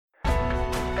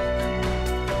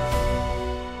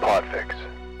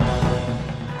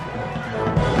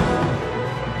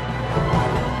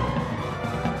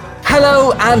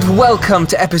Hello and welcome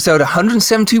to episode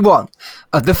 171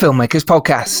 of the Filmmakers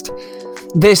Podcast.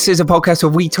 This is a podcast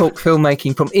where we talk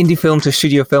filmmaking from indie film to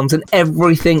studio films and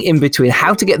everything in between.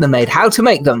 How to get them made, how to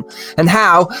make them, and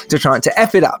how to try to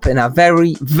F it up in our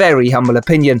very, very humble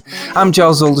opinion. I'm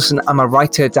Giles Alderson. I'm a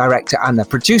writer, director and a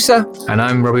producer. And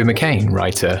I'm Robbie McCain,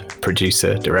 writer,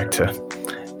 producer, director.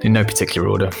 In no particular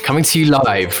order. Coming to you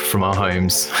live from our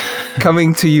homes.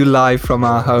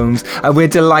 And we're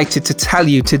delighted to tell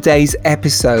you today's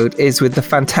episode is with the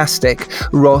fantastic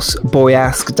Ross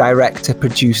Boyask, director,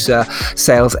 producer,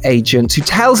 sales agent, who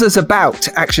tells us about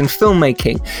action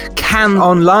filmmaking, Cannes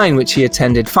Online, which he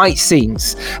attended, fight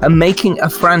scenes, and making a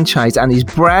franchise, and his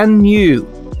brand new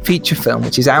feature film,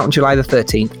 which is out on July the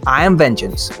 13th, I Am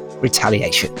Vengeance,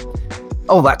 Retaliation.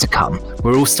 All that to come.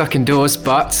 We're all stuck indoors,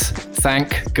 but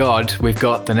thank God we've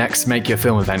got the next Make Your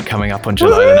Film event coming up on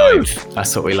July the 9th.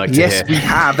 That's what we like to hear. Yes, we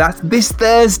have. That's this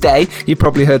Thursday. You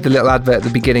probably heard the little advert at the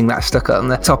beginning that stuck on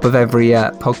the top of every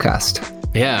podcast.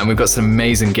 Yeah, and we've got some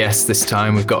amazing guests this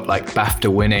time. We've got like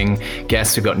BAFTA-winning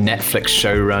guests. We've got Netflix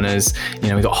showrunners.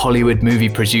 We've got Hollywood movie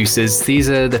producers. These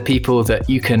are the people that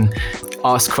you can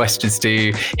ask questions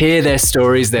to, hear their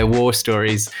stories, their war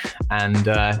stories, and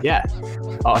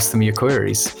ask them your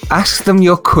queries. Ask them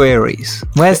your queries.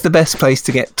 Where's the best place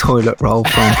to get toilet roll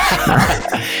from?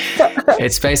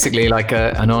 It's basically like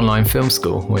an online film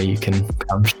school where you can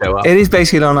come show up. It is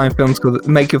basically an online film school. The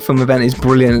Make Your Film event is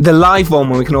brilliant. The live one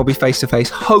where we can all be face to face.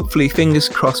 Hopefully, fingers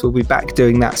crossed, we'll be back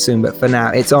doing that soon. But for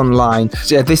now, it's online.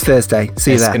 This Thursday.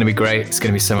 See you there. It's going to be great. It's going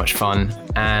to be so much fun.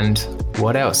 And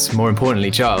what else? More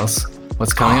importantly, Giles,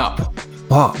 what's coming up?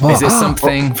 What? Is it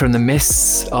something from the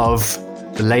mists of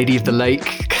the Lady of the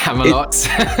Lake, Camelot?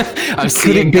 I've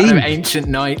seen kind of ancient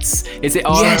knights. Is it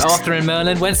Arthur and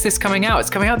Merlin? When's this coming out? It's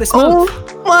coming out this month.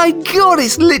 Oh my God,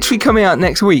 it's literally coming out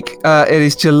next week. It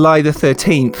is July the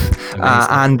 13th.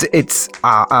 And it's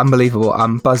unbelievable.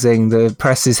 I'm buzzing. The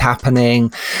press is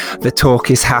happening. The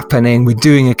talk is happening. We're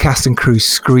doing a cast and crew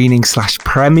screening /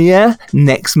 premiere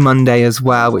next Monday as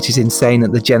well, which is insane,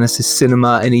 at the Genesis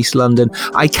Cinema in East London.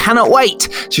 I cannot wait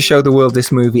to show the world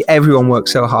this movie. Everyone worked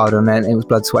so hard on it. It was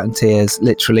blood, sweat and tears,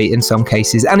 literally, in some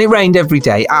cases. And it rained every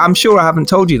day. I'm sure I haven't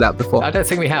told you that before. I don't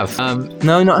think we have.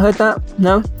 No, not heard that?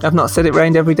 No? I've not said it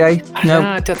rained every day? No?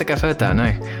 I don't think I've heard that,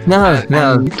 no.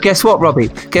 No. Guess what, Robbie?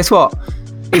 Guess what?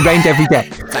 It rained every day.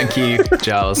 Thank you,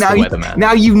 Giles, the weatherman.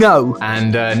 Now you know.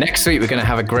 And next week we're going to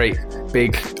have a great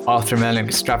big Arthur and Merlin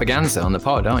extravaganza on the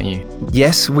pod, aren't you?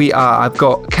 Yes, we are. I've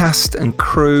got cast and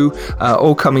crew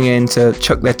all coming in to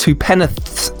chuck their two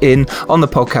penneths in on the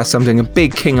podcast. I'm doing a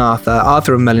big King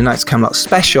Arthur and Merlin Knights Camelot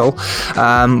special, where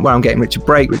I'm getting Richard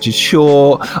Brake, Richard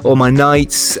Shaw, all my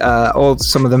knights, all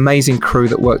some of the amazing crew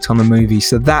that worked on the movie.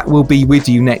 So that will be with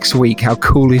you next week. How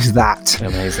cool is that?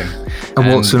 Amazing.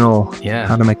 And what's and all. Yeah.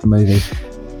 How to make a movie.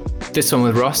 This one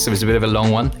with Ross, it was a bit of a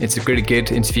long one. It's a really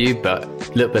good interview, but a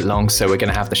little bit long. So we're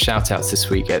going to have the shout outs this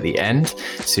week at the end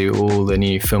to all the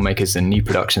new filmmakers and new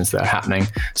productions that are happening.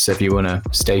 So if you want to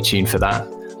stay tuned for that,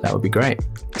 that would be great.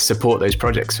 Support those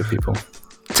projects for people.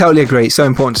 Totally agree. It's so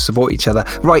important to support each other.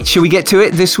 Right, shall we get to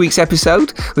it? This week's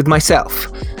episode with myself,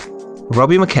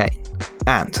 Robbie McCain,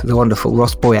 and the wonderful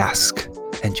Ross Boyask.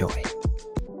 Enjoy.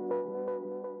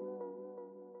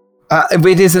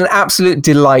 It is an absolute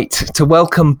delight to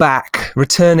welcome back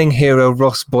returning hero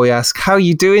Ross Boyask. How are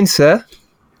you doing, sir?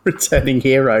 Returning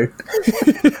hero.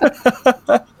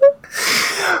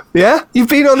 Yeah, you've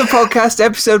been on the podcast,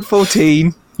 episode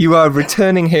 14. You are a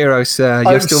returning hero, sir.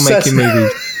 You're still making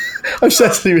movies. I'm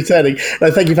certainly returning.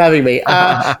 No, thank you for having me.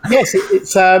 Yes,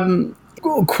 it's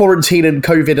quarantine and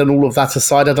COVID and all of that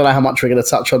aside. I don't know how much we're going to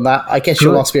touch on that. I guess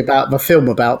you'll ask me about my film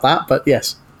about that, but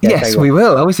yes. Yeah, yes, we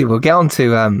will. Obviously, we'll get on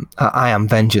to I Am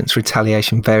Vengeance,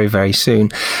 Retaliation very, very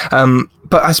soon.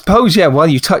 But I suppose, while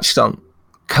you touched on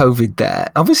COVID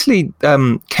there, obviously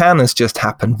Cannes has just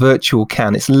happened, virtual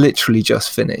Cannes. It's literally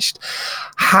just finished.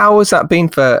 How has that been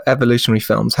for Evolutionary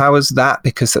Films? How is that?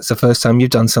 Because that's the first time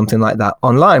you've done something like that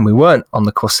online. We weren't on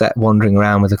the croissette wandering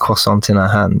around with a croissant in our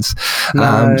hands,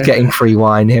 getting free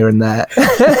wine here and there,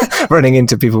 running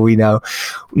into people we know.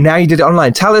 Now you did it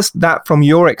online. Tell us that from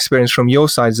your experience, from your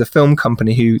side as a film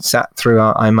company who sat through,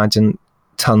 I imagine,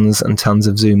 tons and tons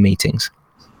of Zoom meetings.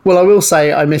 Well, I will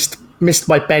say I missed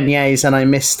my beignets and I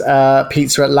missed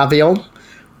pizza at L'Avion.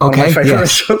 One of my favourite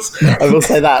restaurants. I will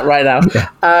say that right now. Yeah.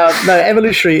 No,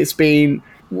 Evolutionary, it's been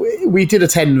we did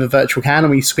attend the virtual Cannes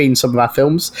and we screened some of our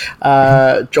films.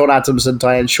 John Adams and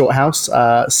Diane Shorthouse,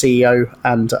 CEO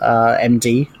and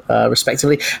MD,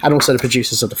 respectively, and also the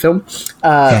producers of the film.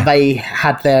 They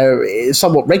had their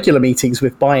somewhat regular meetings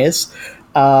with buyers.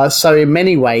 So in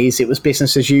many ways, it was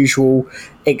business as usual,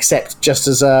 except just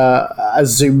as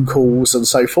Zoom calls and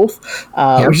so forth,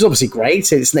 which is obviously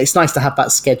great. It's nice to have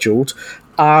that scheduled.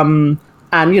 And,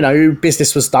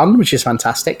 business was done, which is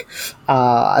fantastic.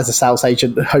 As a sales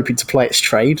agent hoping to play its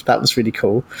trade, that was really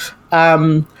cool.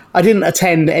 I didn't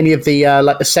attend any of the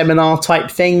the seminar type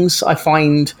things. I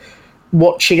find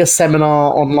watching a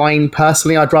seminar online,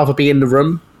 personally, I'd rather be in the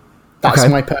room. That's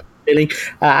my feeling.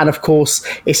 And of course,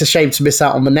 it's a shame to miss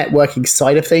out on the networking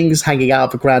side of things, hanging out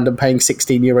of a grand and paying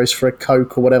 €16 for a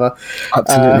Coke or whatever.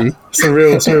 Absolutely.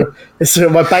 It's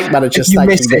my bank manager you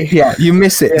miss it. Yeah, you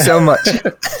miss it so much.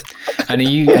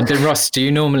 And Ross, do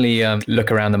you normally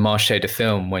look around the Marché de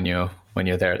Film when you're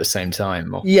there at the same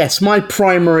time? Or? Yes, my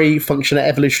primary function at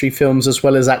Evolutionary Films, as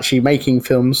well as actually making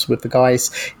films with the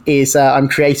guys, is I'm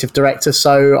creative director,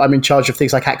 so I'm in charge of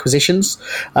things like acquisitions.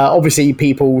 Obviously,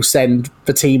 people send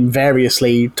the team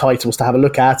variously titles to have a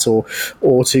look at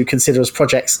or to consider as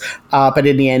projects, but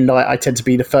in the end, I tend to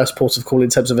be the first port of call in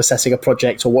terms of assessing a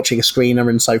project or watching a screener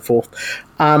and so forth.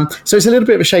 So it's a little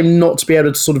bit of a shame not to be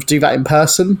able to sort of do that in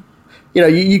person.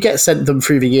 You get sent them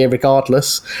through the year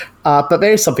regardless, but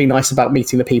there is something nice about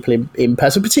meeting the people in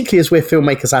person, particularly as we're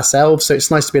filmmakers ourselves, so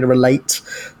it's nice to be able to relate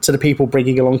to the people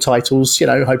bringing along titles,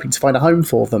 hoping to find a home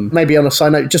for them. Maybe on a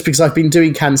side note, just because I've been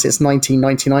doing Cannes since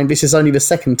 1999, this is only the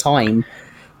second time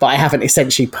that I haven't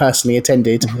essentially personally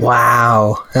attended.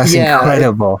 Wow, that's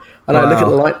incredible. And I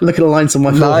look at the lines on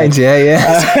my lines, forehead.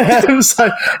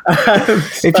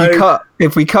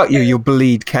 If we cut you, you'll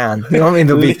bleed Can. You know what I mean?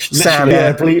 There'll be sand.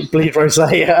 Yeah, bleed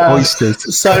rosé.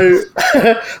 Oysters.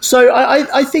 So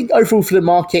I think overall for the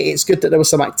market, it's good that there was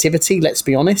some activity. Let's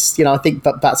be honest. I think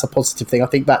that's a positive thing. I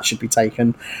think that should be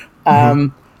taken.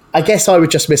 I guess I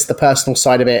would just miss the personal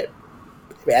side of it.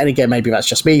 And again, maybe that's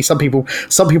just me. Some people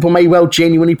may well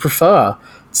genuinely prefer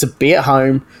to be at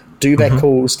home, do their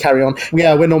calls, carry on.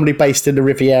 Yeah, we're normally based in the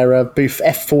Riviera booth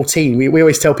F14. We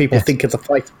always tell people think of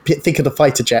the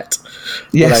fighter jet.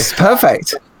 Yes,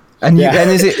 perfect. And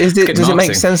does it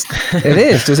make sense? It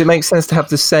is. Does it make sense to have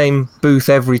the same booth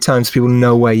every time so people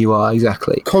know where you are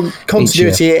exactly?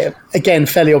 Continuity, again,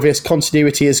 fairly obvious.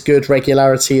 Continuity is good.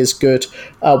 Regularity is good.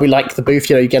 We like the booth.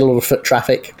 You get a lot of foot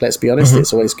traffic. Let's be honest.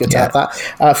 It's always good to have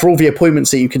that. For all the appointments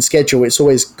that you can schedule, it's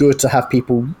always good to have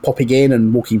people popping in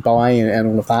and walking by and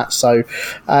all of that. So,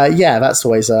 that's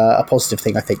always a positive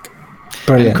thing, I think.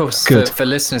 Brilliant. And of course, for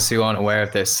listeners who aren't aware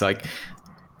of this,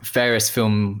 various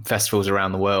film festivals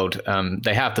around the world,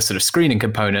 they have the sort of screening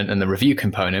component and the review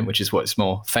component, which is what's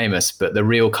more famous. But the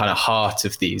real kind of heart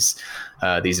of these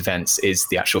events is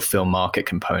the actual film market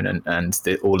component and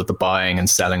all of the buying and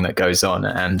selling that goes on,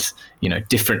 and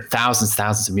different thousands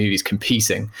of movies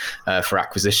competing for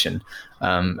acquisition,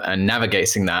 and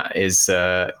navigating that is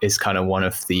kind of one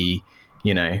of the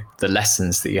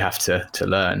lessons that you have to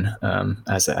learn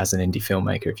as an indie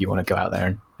filmmaker if you want to go out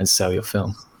there and sell your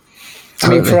film. I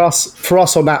mean, for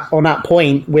us on that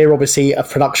point, we're obviously a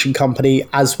production company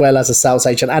as well as a sales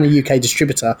agent and a UK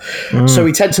distributor. So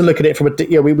we tend to look at it from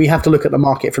we have to look at the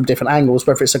market from different angles,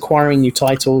 whether it's acquiring new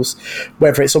titles,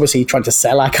 whether it's obviously trying to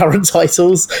sell our current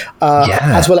titles,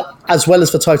 as well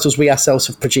as the titles we ourselves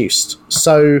have produced.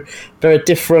 So there are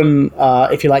different,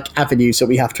 if you like, avenues that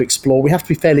we have to explore. We have to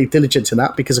be fairly diligent in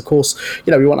that because, of course,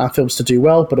 we want our films to do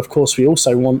well, but of course we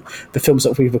also want the films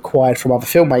that we've acquired from other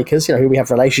filmmakers, who we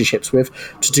have relationships with,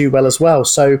 to do well as well.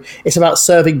 So it's about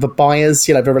serving the buyers,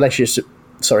 serving the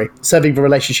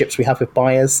relationships we have with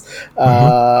buyers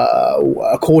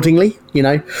accordingly,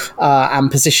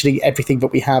 and positioning everything that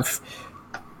we have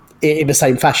in the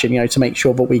same fashion, to make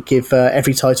sure that we give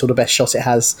every title the best shot it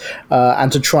has,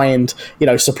 and to try and,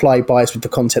 supply buyers with the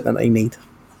content that they need.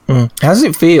 How does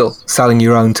it feel selling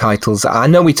your own titles? I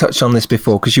know we touched on this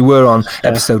before because you were on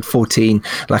episode 14,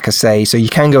 like I say, so you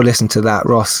can go listen to that.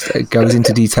 Ross goes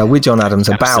into detail with John Adams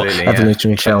about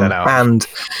evolutionary film and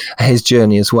his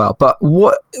journey as well. But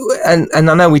and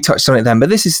I know we touched on it then, but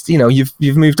this is,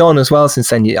 you've moved on as well since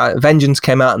then. Vengeance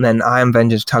came out and then I Am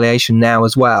Vengeance, Retaliation now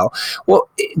as well. What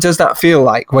does that feel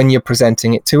like when you're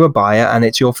presenting it to a buyer and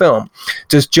it's your film?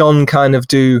 Does John kind of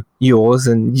do yours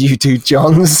and you do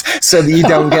John's so that you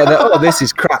don't get that, this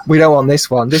is crap, we don't want this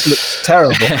one, this looks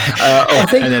terrible,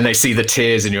 and then they see the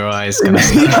tears in your eyes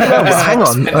hang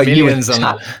on, millions on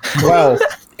that. Well,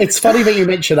 it's funny that you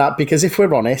mention that because if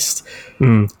we're honest,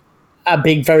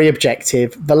 being very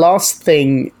objective, the last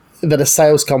thing that a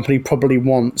sales company probably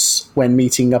wants when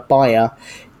meeting a buyer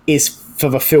is for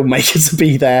the filmmaker to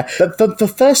be there. But the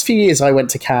first few years I went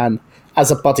to Cannes as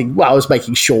a budding, I was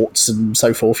making shorts and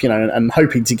so forth, and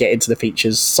hoping to get into the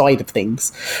features side of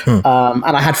things. And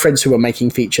I had friends who were making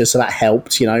features, so that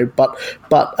helped, but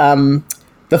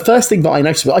the first thing that I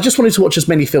noticed was I just wanted to watch as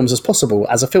many films as possible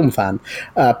as a film fan,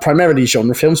 primarily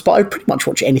genre films, but I pretty much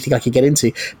watch anything I could get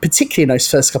into, particularly in those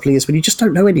first couple of years when you just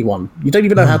don't know anyone. You don't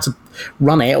even know how to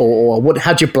run it or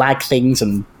how do you blag things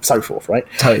and so forth, right?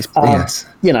 Yes.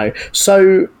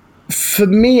 So for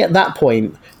me at that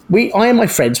point, I and my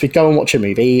friends, we'd go and watch a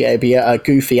movie, it'd be a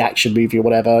goofy action movie or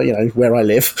whatever, where I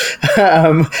live.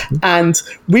 And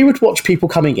we would watch people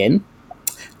coming in,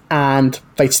 and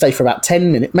they'd stay for about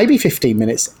 10 minutes, maybe 15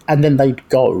 minutes, and then they'd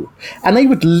go. And they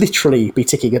would literally be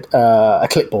ticking a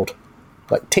clipboard,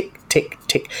 like tick, tick,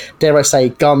 tick. Dare I say,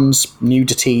 guns,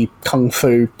 nudity, kung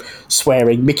fu,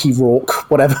 swearing, Mickey Rourke,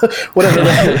 whatever.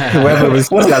 Whoever was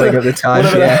selling at the time.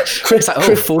 It's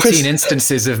like, 14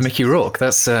 instances of Mickey Rourke.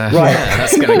 That's right. Yeah,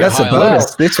 that's going to go That's a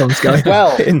bonus. This one's going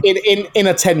in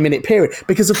a 10-minute period,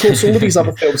 because of course all of these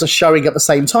other films are showing at the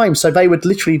same time. So they would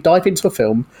literally dive into a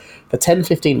film for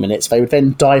 10-15 minutes. They would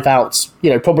then dive out,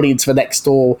 probably into the next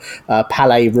door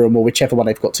Palais room or whichever one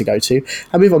they've got to go to,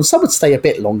 and move on. Some would stay a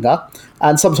bit longer,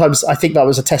 and sometimes I think that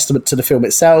was a testament to the film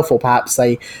itself, or perhaps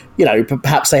they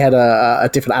had a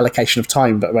different allocation of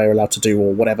time that they were allowed to do,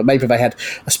 or whatever. Maybe they had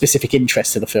a specific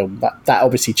interest in the film. That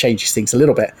obviously changes things a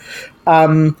little bit.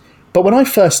 But when I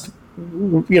first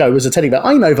was attending that,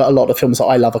 I know that a lot of films that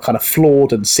I love are kind of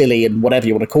flawed and silly and whatever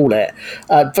you want to call it.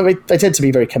 They tend to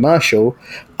be very commercial.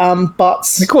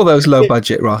 But we call those low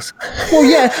budget, Ross. Well,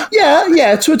 yeah,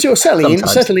 to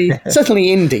certainly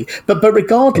indie. But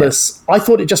regardless, I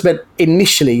thought it just meant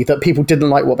initially that people didn't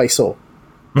like what they saw.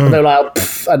 And they were like,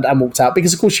 and walked out,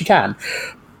 because of course you can.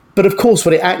 But of course,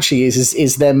 what it actually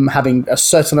is them having a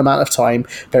certain amount of time.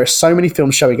 There are so many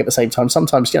films showing at the same time,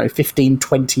 sometimes 15,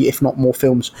 20, if not more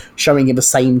films showing in the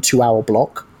same 2-hour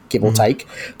block, give or take.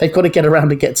 They've got to get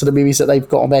around and get to the movies that they've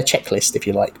got on their checklist, if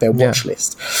you like, their watch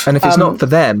list. And if it's not for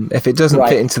them, if it doesn't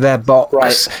fit into their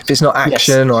box, if it's not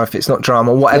action or if it's not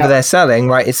drama, whatever they're selling,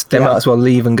 right, they might as well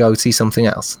leave and go see something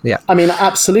else. Yeah. I mean,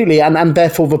 absolutely. And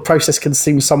therefore the process can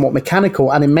seem somewhat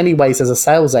mechanical. And in many ways, as a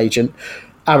sales agent,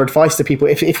 our advice to people,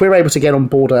 if we're able to get on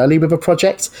board early with a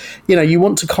project, you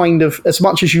want to kind of, as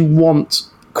much as you want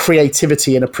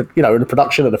creativity in a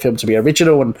production and a film to be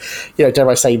original, and dare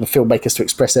I say, the filmmakers to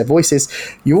express their voices,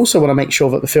 you also want to make sure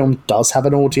that the film does have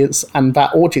an audience, and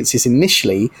that audience is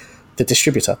initially the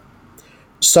distributor.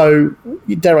 So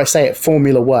dare I say it,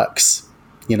 formula works.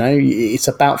 It's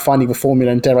about finding the formula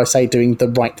and, dare I say, doing the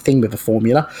right thing with the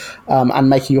formula, and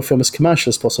making your film as commercial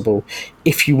as possible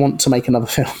if you want to make another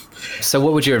film. So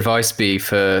what would your advice be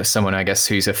for someone, I guess,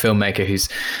 who's a filmmaker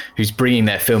who's bringing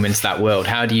their film into that world?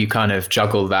 How do you kind of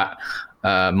juggle that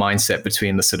mindset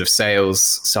between the sort of sales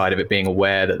side of it, being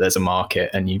aware that there's a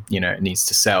market and it needs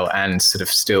to sell, and sort of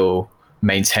still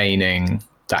maintaining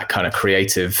that kind of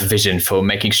creative vision for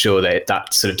making sure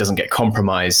that sort of doesn't get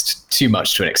compromised too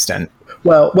much to an extent?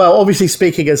 Well, obviously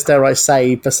speaking as, dare I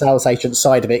say, the sales agent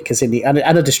side of it, because and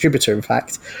a distributor, in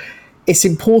fact, it's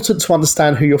important to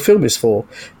understand who your film is for.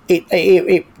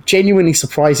 It genuinely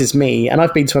surprises me, and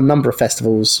I've been to a number of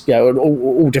festivals,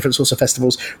 all different sorts of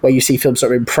festivals, where you see films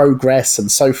that are in progress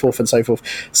and so forth and so forth.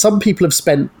 Some people have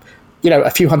spent,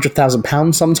 a few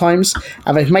 £100,000 sometimes,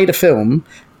 and they've made a film,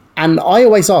 and I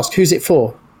always ask, who's it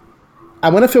for?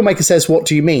 And when a filmmaker says, what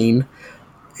do you mean?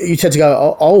 You tend to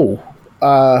go,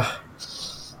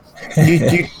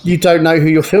 you don't know who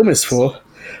your film is for?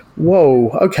 Whoa,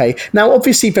 okay. Now,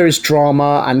 obviously, there is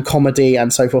drama and comedy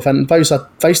and so forth, and those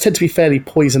tend to be fairly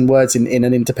poison words in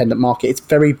an independent market. It's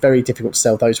very, very difficult to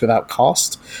sell those without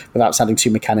sounding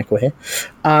too mechanical here.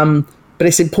 But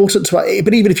it's important to.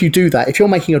 But even if you do that, if you're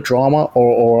making a drama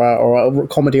or a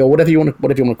comedy or whatever you want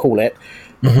to call it,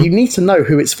 you need to know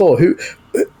who it's for.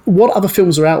 What other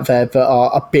films are out there that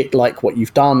are a bit like what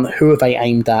you've done? Who are they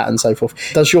aimed at, and so forth?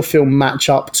 Does your film match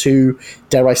up to,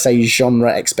 dare I say,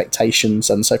 genre expectations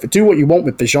and so forth? Do what you want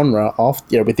with the genre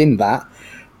within that,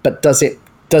 but does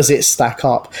it stack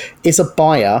up? Is a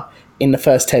buyer in the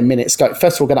first 10 minutes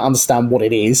first of all going to understand what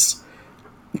it is?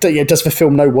 Does the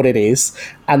film know what it is?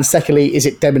 And secondly, is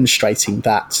it demonstrating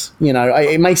that?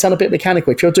 It may sound a bit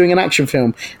mechanical. If you're doing an action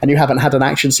film and you haven't had an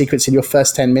action sequence in your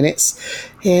first 10 minutes,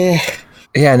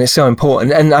 Yeah, and it's so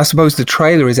important. And I suppose the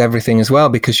trailer is everything as well,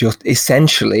 because you're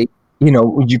essentially,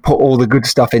 you put all the good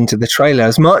stuff into the trailer.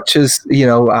 As much as,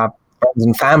 friends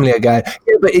and family are going,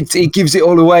 yeah, but it gives it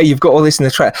all away. You've got all this in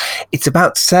the trailer. It's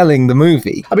about selling the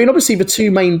movie. I mean, obviously, the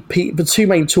two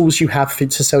main tools you have to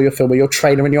sell your film are your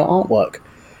trailer and your artwork.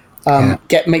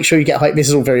 Make sure you get high. This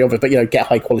is all very obvious, but get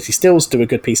high quality stills, do a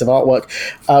good piece of artwork.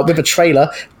 With a trailer,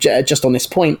 just on this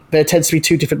point, there tends to be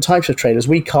two different types of trailers.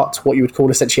 We cut what you would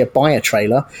call essentially a buyer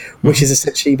trailer, which is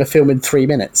essentially the film in 3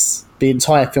 minutes, the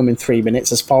entire film in 3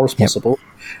 minutes, as far as possible.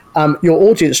 Your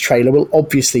audience trailer will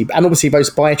obviously those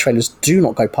buyer trailers do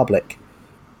not go public.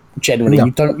 Generally,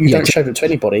 you don't show them to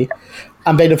anybody,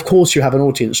 and then of course you have an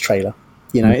audience trailer.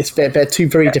 They're two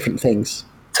very different things.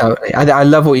 Totally. I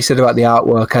love what you said about the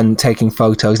artwork and taking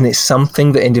photos, and it's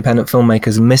something that independent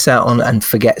filmmakers miss out on and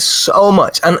forget so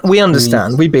much. And we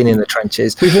understand. We've been in the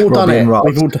trenches. We've all done it. We've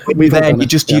all done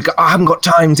it. I haven't got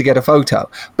time to get a photo,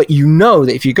 but you know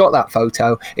that if you got that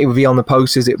photo, it would be on the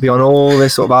posters, it would be on all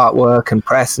this sort of artwork and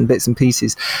press and bits and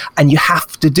pieces, and you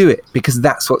have to do it because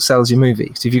that's what sells your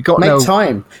movie. So if you've got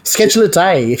time, schedule a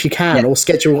day if you can, or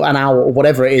schedule an hour or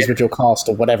whatever it is with your cast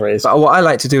or whatever it is. But what I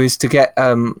like to do is to get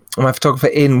my photographer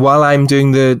in while I'm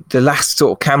doing the last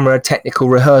sort of camera technical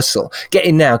rehearsal. Get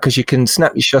in now because you can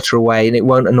snap your shutter away and it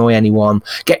won't annoy anyone.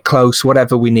 Get close,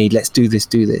 whatever we need. Let's do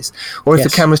this. Or if the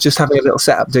camera's just having a little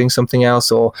setup doing something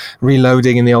else, or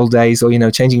reloading in the old days, or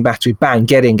changing battery, bang,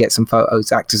 get some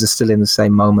photos. Actors are still in the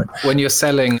same moment. When you're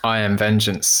selling I Am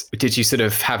Vengeance, did you sort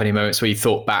of have any moments where you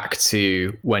thought back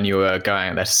to when you were going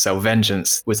out there to sell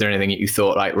Vengeance? Was there anything that you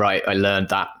thought like, right, I learned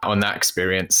that on that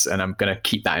experience and I'm going to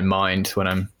keep that in mind when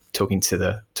I'm talking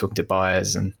to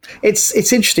buyers? And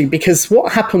it's interesting because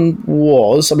what happened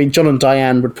was, I mean, John and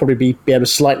Diane would probably be able to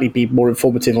slightly be more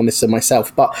informative on this than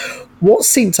myself, but what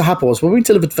seemed to happen was when we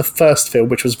delivered the first film,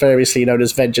 which was variously known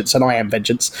as Vengeance and I Am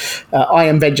Vengeance, I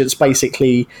Am Vengeance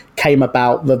basically came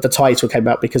about, the title came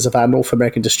about because of our North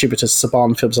American distributors,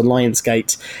 Saban Films and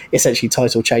Lionsgate, essentially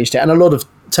title changed it, and a lot of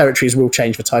territories will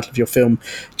change the title of your film.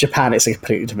 Japan, it's a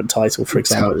completely different title, for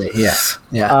example. Totally, yes.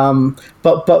 Yeah.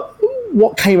 But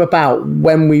what came about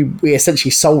when we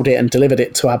essentially sold it and delivered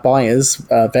it to our buyers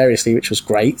variously, which was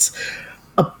great,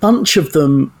 a bunch of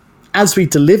them, as we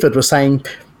delivered, were saying,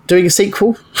 doing a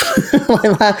sequel?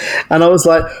 Like that. And I was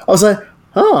like,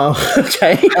 oh,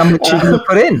 okay. How much you going to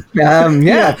put in?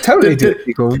 Totally.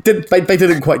 They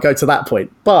didn't quite go to that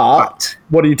point. But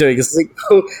what are you doing? A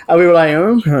sequel? And we were like,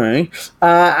 okay.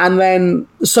 And then,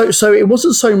 so it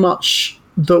wasn't so much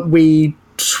that we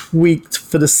tweaked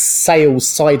for the sales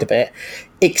side of it,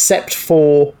 except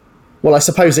for the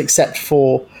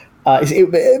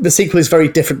sequel is very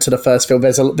different to the first film.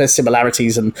 There's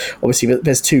similarities, and obviously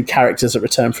there's two characters that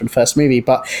return from the first movie,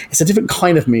 but it's a different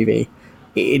kind of movie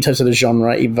in terms of the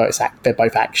genre, even though they're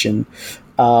both action.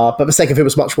 But the second film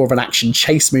was much more of an action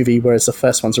chase movie, whereas the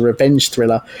first one's a revenge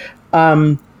thriller.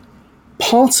 Part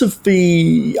of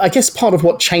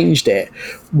what changed it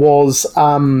was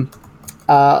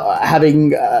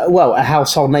having a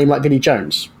household name like Vinnie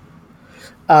Jones.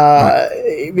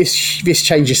 This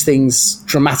changes things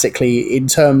dramatically in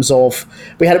terms of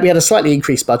we had a slightly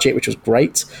increased budget, which was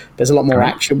great. There's a lot more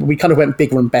action. We kind of went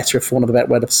bigger and better, for want of a better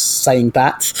word of saying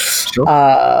that.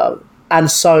 Sure. And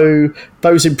so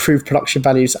those improved production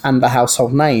values and the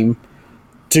household name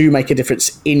do make a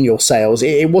difference in your sales.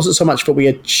 It wasn't so much that we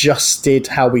adjusted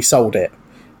how we sold it,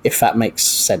 if that makes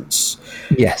sense.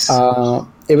 Yes.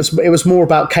 It was more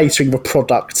about catering the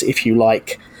product, if you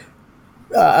like,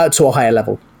 to a higher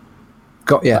level.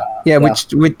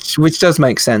 Which does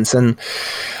make sense, and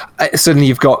suddenly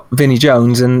you've got Vinnie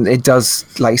Jones, and it does,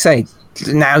 like you say,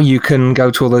 now you can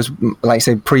go to all those, like you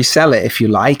say, pre-sell it if you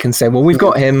like, and say, well, we've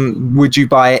got him. Would you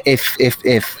buy it if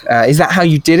is that how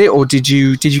you did it, or did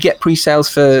you get pre-sales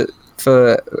for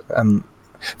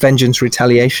Vengeance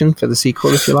Retaliation for the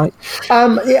sequel, if you like?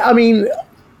 I mean,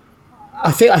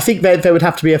 I think there would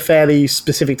have to be a fairly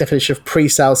specific definition of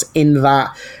pre-sales in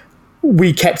that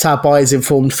we kept our buyers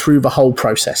informed through the whole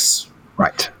process.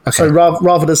 Right. Okay. So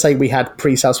rather than say we had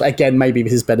pre-sales, again, maybe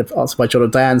this is better answered by John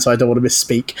and Diane, so I don't want to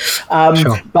misspeak.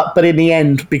 Sure. But in the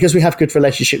end, because we have good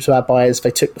relationships with our buyers,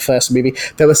 they took the first movie.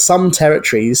 There were some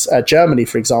territories, Germany,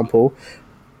 for example,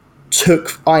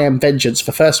 took I Am Vengeance,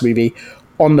 the first movie,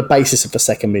 on the basis of the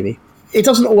second movie. It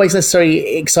doesn't always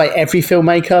necessarily excite every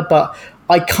filmmaker, but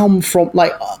I come from,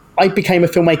 I became a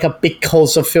filmmaker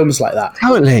because of films like that.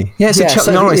 Totally. Yeah, Chuck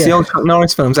Norris, the old Chuck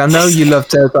Norris films. I know you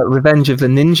loved Revenge of the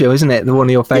Ninja, isn't it? One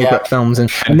of your favourite films. And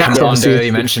that's Commando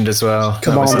you mentioned as well.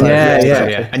 Commando.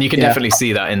 Yeah. And you can definitely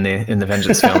see that in the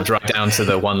Vengeance films, right down to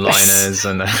the one-liners.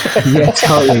 And yeah,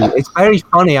 totally. It's very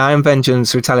funny. I Am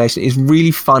Vengeance Retaliation is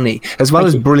really funny, as well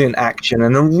as brilliant action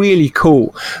and a really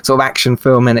cool sort of action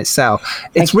film in itself.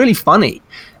 It's really funny.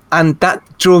 and that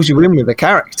draws you in with the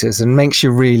characters and makes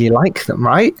you really like them,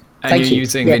 right? And you're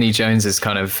using Vinnie Jones as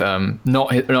kind of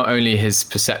not only his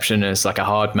perception as like a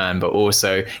hard man, but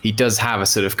also he does have a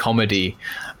sort of comedy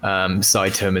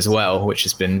side to him as well, which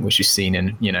you've seen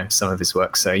in some of his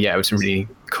work. So yeah, it was really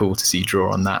cool to see you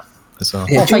draw on that as well.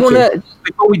 Yeah, do you want to,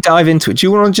 before we dive into it, do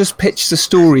you want to just pitch the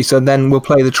story so then we'll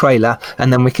play the trailer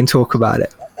and then we can talk about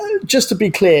it? Just to be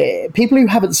clear, people who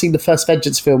haven't seen the first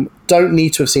Vengeance film don't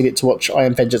need to have seen it to watch I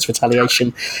Am Vengeance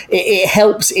Retaliation. It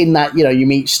helps in that, you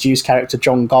meet Stu's character,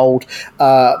 John Gold.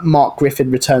 Mark Griffin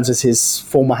returns as his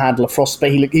former handler, Frost, but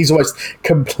he's almost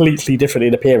completely different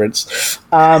in appearance.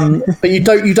 But you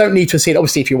don't need to have seen it.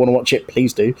 Obviously, if you want to watch it,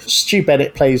 please do. Stu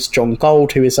Bennett plays John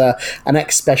Gold, who is an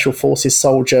ex-Special Forces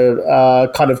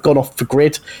soldier, kind of gone off the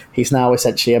grid. He's now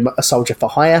essentially a soldier for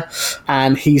hire,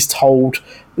 and he's told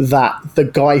that the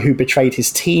guy who betrayed his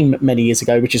team many years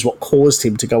ago, which is what caused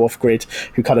him to go off grid,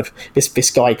 who kind of this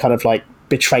guy kind of like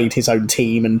betrayed his own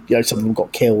team, and some of them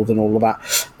got killed and all of that,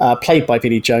 played by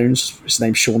Vinnie Jones. His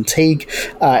name's Sean Teague.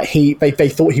 They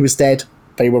thought he was dead.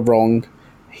 They were wrong.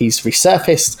 He's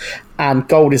resurfaced, and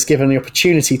Gold is given the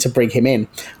opportunity to bring him in.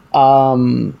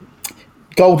 Gold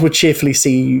would cheerfully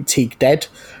see Teague dead,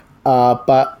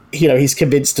 but he's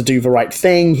convinced to do the right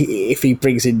thing. If he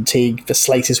brings in Teague, the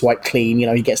slate is wiped clean.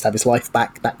 He gets to have his life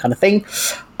back, that kind of thing.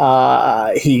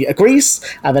 He agrees,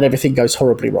 and then everything goes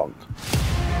horribly wrong.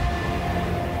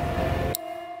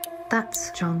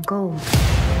 That's John Gold.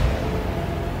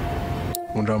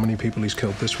 Wonder how many people he's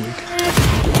killed this week.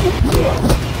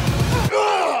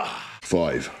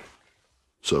 5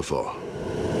 so far.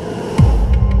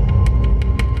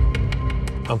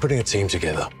 I'm putting a team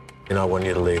together, and I want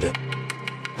you to lead it.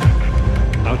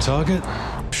 Our target?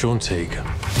 Sean Teague.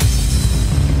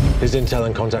 His intel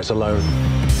and contacts alone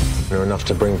are enough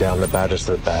to bring down the baddest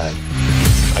of the bad.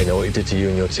 I know what he did to you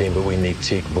and your team, but we need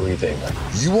Teague breathing.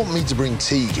 You want me to bring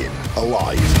Teague in,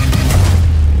 alive?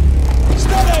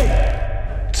 Steady!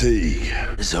 Teague.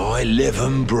 As I live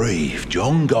and breathe,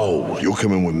 John Gold. You're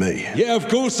coming with me. Yeah, of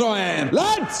course I am.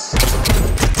 Lads!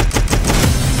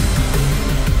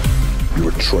 You're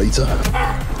a traitor.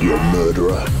 You're a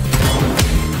murderer.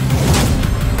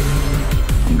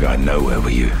 I'm going nowhere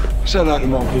with you. Say that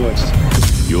in my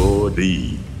voice. You're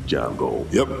the John Gold.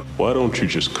 Yep. Why don't you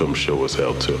just come show us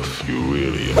how tough you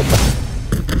really are?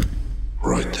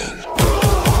 Right then.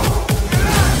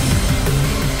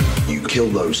 You kill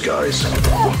those guys.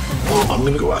 I'm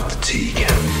gonna go after Teague.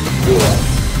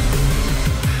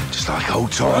 Just like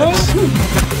old times.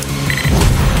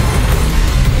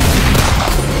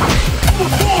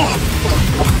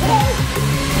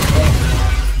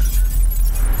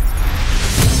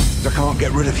 I can't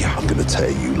get rid of you. I'm gonna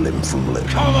tear you limb from limb.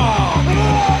 Come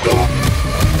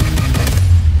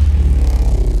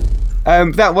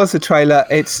on! That was the trailer.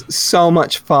 It's so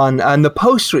much fun, and the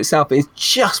poster itself is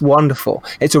just wonderful.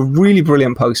 It's a really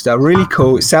brilliant poster, really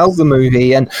cool. It sells the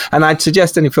movie, and I'd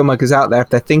suggest any filmmakers out there, if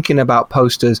they're thinking about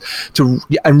posters, you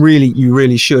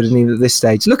really should, and even at this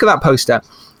stage, look at that poster.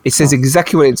 It says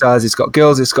exactly what it does. It's got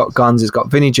girls, it's got guns, it's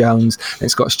got Vinnie Jones, and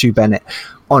it's got Stu Bennett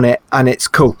on it, and it's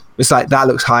cool. It's like, that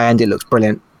looks high end, it looks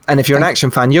brilliant. And if you're an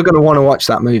action fan, you're going to want to watch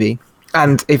that movie.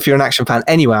 And if you're an action fan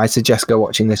anyway, I suggest go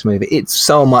watching this movie. It's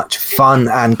so much fun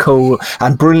and cool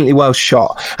and brilliantly well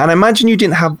shot. And I imagine you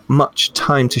didn't have much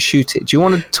time to shoot it. Do you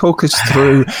want to talk us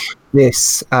through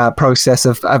this process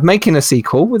of making a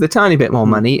sequel with a tiny bit more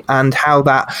money, and how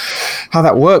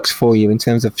that works for you in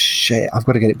terms of, shit, I've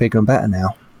got to get it bigger and better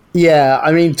now? Yeah,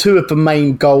 I mean, two of the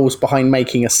main goals behind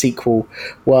making a sequel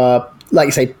were, like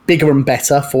you say, bigger and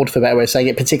better, for a better way of saying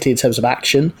it, particularly in terms of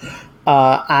action,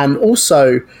 and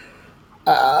also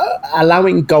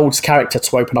allowing Gold's character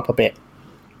to open up a bit.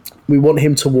 We want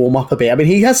him to warm up a bit. I mean,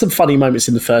 he has some funny moments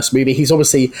in the first movie. He's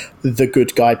obviously the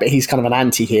good guy, but he's kind of an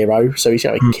anti-hero, so he's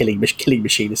a killing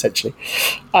machine, essentially.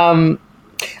 And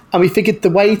we figured the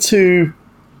way to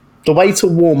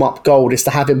warm up Gold is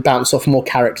to have him bounce off more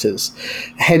characters.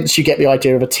 Hence, you get the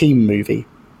idea of a team movie.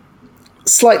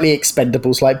 Slightly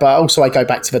Expendables, but also I go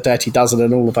back to the Dirty Dozen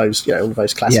and all of those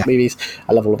classic movies.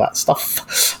 I love all of that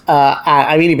stuff.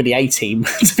 I mean, even the A-Team,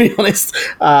 to be honest,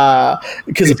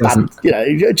 because of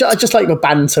I just like the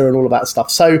banter and all of that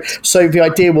stuff. So the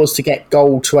idea was to get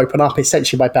Gold to open up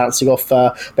essentially by bouncing off.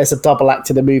 There's a double act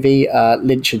in the movie,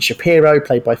 Lynch and Shapiro,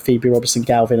 played by Phoebe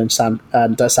Robinson-Galvin and Sam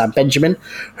Benjamin,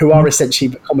 who are essentially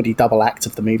the comedy double act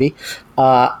of the movie,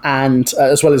 and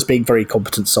as well as being very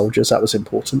competent soldiers. That was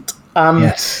important.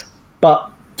 Yes.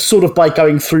 But sort of by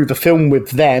going through the film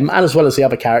with them, and as well as the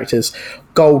other characters,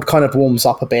 Gold kind of warms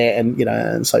up a bit, and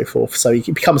and so forth. So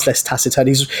he becomes less taciturn.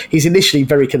 He's initially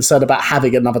very concerned about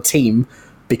having another team,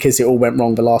 because it all went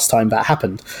wrong the last time that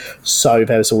happened. So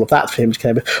there was all of that for him to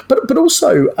come with. But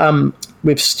also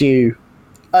with Stu,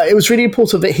 it was really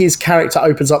important that his character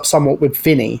opens up somewhat with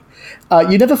Vinnie.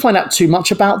 You never find out too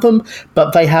much about them,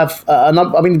 but they have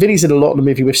Vinnie's in a lot of the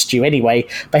movie with Stu anyway.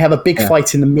 They have a big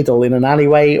fight in the middle in an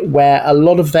alleyway where a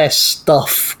lot of their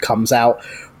stuff comes out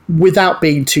without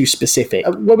being too specific.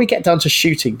 When we get down to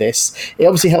shooting this, it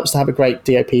obviously helps to have a great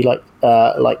DOP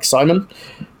like Simon.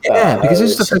 Yeah, because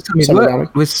this is the first time he's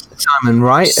worked with Simon,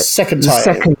 right? Second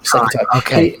time.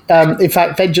 Okay. In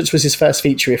fact, Vengeance was his first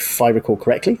feature, if I recall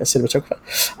correctly, as cinematographer.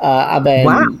 And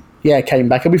then, came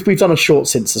back. And we've done a short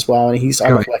since as well, and I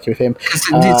love working with him.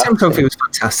 The cinematography was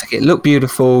fantastic. It looked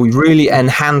beautiful, really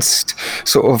enhanced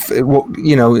sort of what,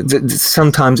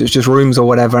 sometimes it was just rooms or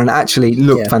whatever, and actually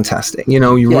looked fantastic.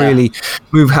 Really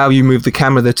how you move the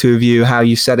camera, the two of you, how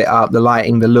you set it up, the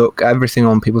lighting, the look, everything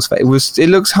on people's face. It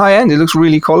looks high end, it looks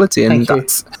really quality, and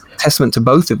that's testament to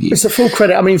both of you. It's a full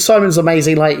credit. I mean, Simon's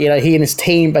amazing. He and his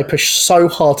team, they push so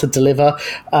hard to deliver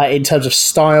in terms of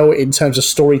style, in terms of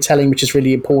storytelling, which is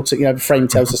really important. The frame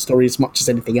tells the story as much as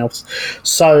anything else.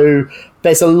 So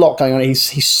there's a lot going on.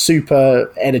 He's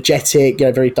super energetic,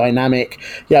 very dynamic.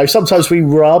 Sometimes we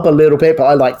rub a little bit, but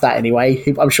I like that anyway.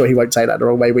 I'm sure he won't take that the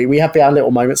wrong way. We have our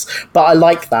little moments, but I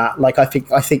like that. I think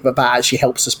that actually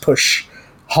helps us push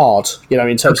hard,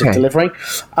 in terms of delivering.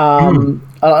 And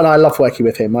I love working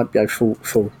with him. I'd go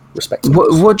full respect.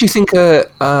 What do you think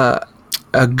a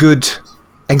good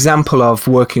example of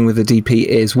working with a DP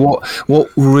is? What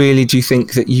really do you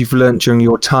think that you've learned during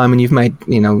your time, and you've made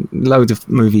loads of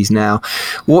movies now?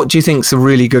 What do you think is a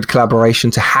really good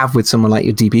collaboration to have with someone like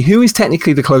your DP, who is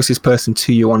technically the closest person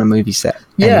to you on a movie set?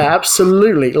 Yeah,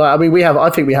 absolutely. I think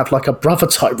we have like a brother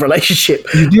type relationship.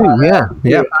 You do,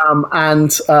 yeah.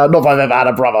 And not that I've ever had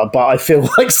a brother, but I feel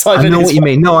like Simon. I know what you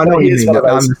mean. No, I know what you mean. I'm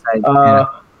the same.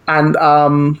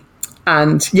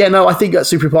 I think that's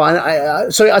super important.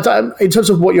 In terms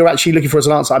of what you're actually looking for as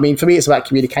an answer, for me, it's about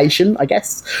communication, I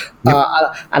guess,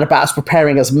 and about us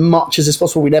preparing as much as is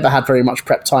possible. We never had very much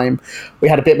prep time. We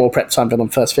had a bit more prep time than on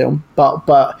first film,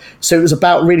 but so it was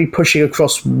about really pushing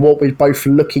across what we're both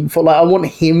looking for. I want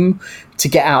him to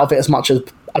get out of it as much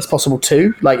as possible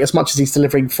too, as much as he's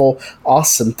delivering for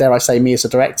us, and dare I say me as a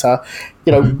director.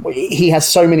 He has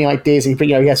so many ideas. He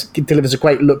delivers a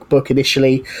great lookbook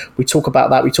initially. We talk about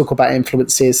that. We talk about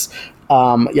influences,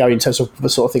 in terms of the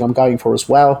sort of thing I'm going for as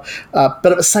well. But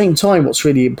at the same time, what's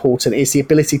really important is the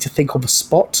ability to think on the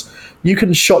spot. You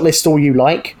can shot list all you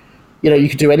like. You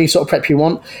can do any sort of prep you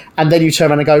want, and then you turn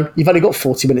around and go, you've only got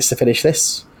 40 minutes to finish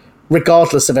this.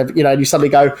 Regardless of every, and you suddenly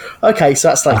go, okay, so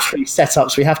that's 3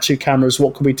 setups. We have 2 cameras.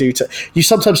 What can we do you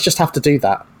sometimes just have to do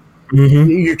that. Mm-hmm.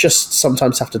 You just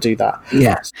sometimes have to do that.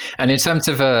 Yes. And in terms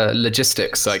of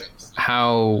logistics,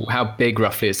 how big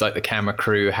roughly is the camera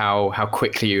crew? How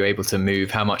quickly are you able to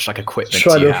move? How much equipment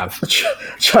do you have?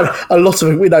 A lot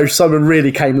of it. We know Simon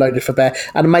really came loaded for bear.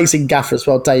 An amazing gaffer as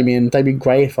well, Damien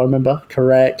Gray, if I remember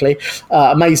correctly.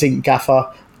 Amazing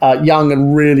gaffer. Young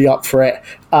and really up for it.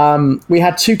 We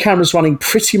had 2 cameras running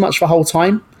pretty much the whole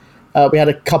time. We had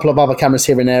a couple of other cameras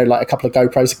here and there, like a couple of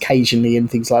GoPros occasionally and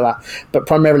things like that. But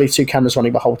primarily 2 cameras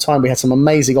running the whole time. We had some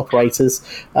amazing operators.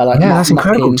 That's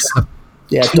incredible.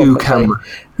 Yeah, 2 camera.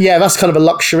 Yeah, that's kind of a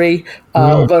luxury.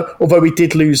 Although we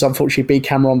did lose, unfortunately, B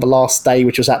camera on the last day,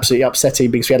 which was absolutely upsetting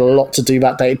because we had a lot to do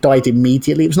that day. It died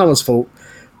immediately. It was no one's fault.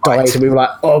 Died, and we were like,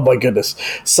 oh my goodness.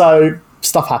 So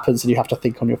stuff happens and you have to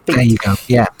think on your feet. There you go.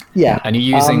 Yeah. And are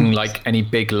you using any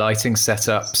big lighting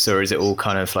setups, or is it all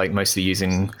kind of mostly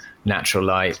using natural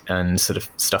light and sort of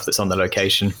stuff that's on the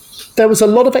location? There was a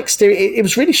lot of exterior. It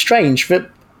was really strange,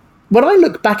 but when I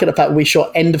look back at the fact we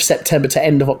shot end of September to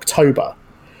end of October,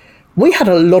 we had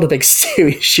a lot of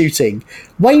exterior shooting,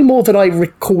 way more than I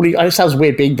recall. It sounds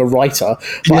weird being the writer,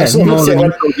 but there's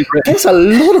a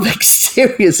lot of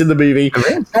exteriors in the movie,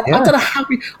 and I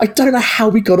don't know how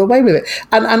we got away with it.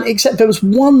 And except there was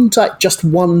just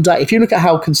one day. If you look at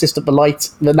how consistent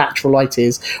the natural light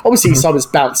is, obviously Simon's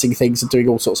bouncing things and doing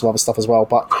all sorts of other stuff as well.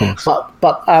 But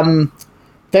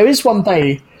there is one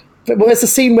day. Well, there's a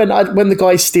scene when the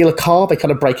guys steal a car, they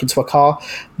kind of break into a car.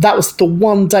 That was the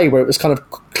one day where it was kind of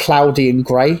cloudy and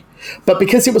grey. But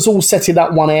because it was all set in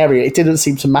that one area, it didn't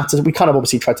seem to matter. We kind of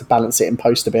obviously tried to balance it in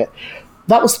post a bit.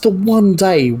 That was the one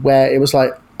day where it was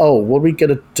like, oh, what are we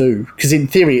going to do? Because in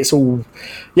theory, it's all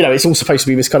supposed to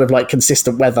be this kind of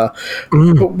consistent weather.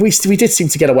 But we did seem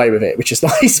to get away with it, which is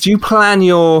nice. Do you plan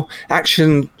your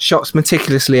action shots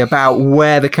meticulously about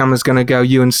where the camera's going to go,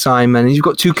 you and Simon? And you've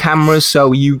got 2 cameras,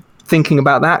 so you thinking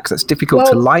about that? Because it's difficult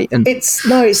to light. And it's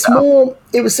more.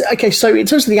 It was okay. So in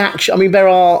terms of the action, I mean, there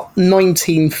are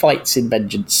 19 fights in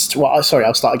Vengeance. Well, sorry,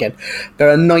 I'll start again. There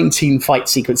are 19 fight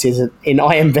sequences in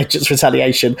I Am Vengeance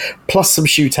Retaliation, plus some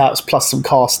shootouts, plus some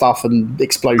car stuff and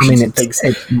explosions and things.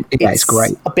 It's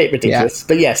great. A bit ridiculous,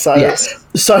 but yes.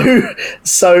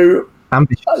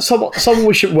 Someone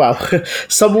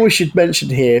we should mention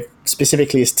here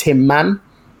specifically is Tim Mann.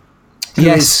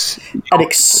 Yes, an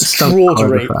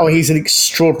extraordinary. He's an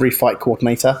extraordinary fight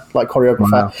coordinator, like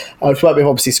choreographer. Wow. I've worked with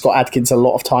obviously Scott Adkins a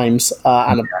lot of times,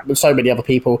 and so many other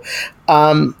people.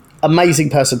 Amazing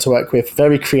person to work with,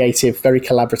 very creative, very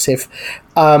collaborative.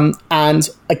 And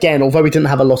again, although we didn't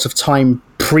have a lot of time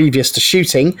previous to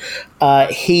shooting,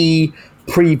 he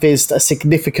prevised a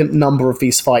significant number of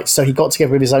these fights. So he got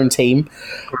together with his own team,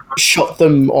 shot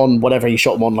them on whatever he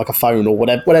shot them on, like a phone or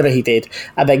whatever he did,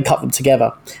 and then cut them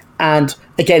together. And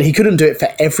again, he couldn't do it for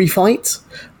every fight,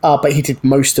 but he did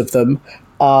most of them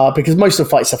because most of the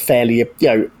fights are fairly,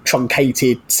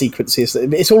 truncated sequences.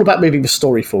 It's all about moving the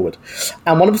story forward.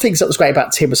 And one of the things that was great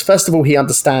about Tim was, first of all, he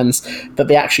understands that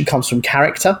the action comes from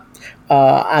character.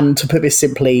 And to put this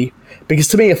simply, because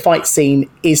to me, a fight scene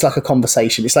is like a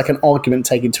conversation. It's like an argument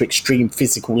taken to extreme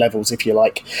physical levels, if you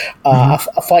like.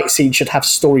 A fight scene should have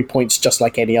story points just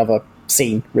like any other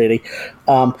scene, really.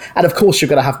 And of course, you're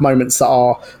going to have moments that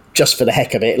are just for the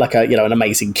heck of it, like an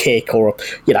amazing kick or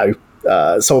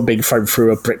someone being thrown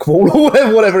through a brick wall or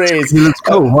whatever it is. That's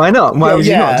cool. Why not? Why would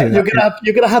you not do that?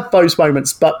 You're gonna have those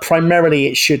moments, but primarily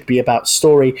it should be about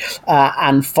story,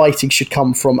 and fighting should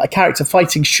come from a character.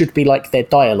 Fighting should be like their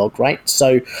dialogue, right?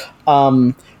 So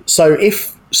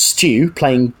if Stu,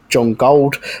 playing John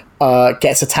Gold,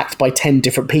 gets attacked by 10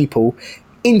 different people,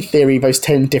 in theory, those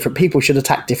 10 different people should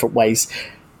attack different ways,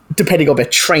 depending on their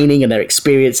training and their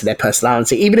experience and their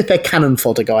personality. Even if they're cannon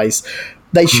fodder guys,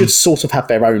 they should sort of have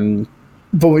their own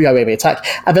way they attack.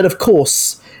 And then, of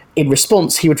course, in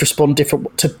response, he would respond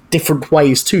different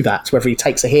ways to that, whether he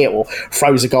takes a hit or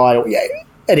throws a guy.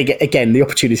 And again, the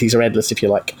opportunities are endless, if you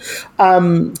like.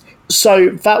 So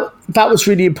that was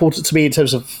really important to me in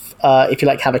terms of, if you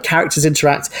like, how the characters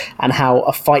interact and how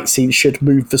a fight scene should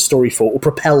move the story forward or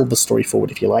propel the story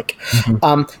forward, if you like.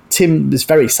 Tim is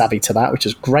very savvy to that, which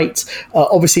is great.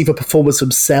 Obviously, the performers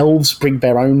themselves bring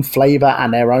their own flavour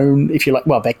and their own, if you like,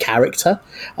 their character.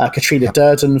 Katrina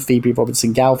Durden, Phoebe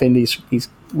Robinson-Galvin, these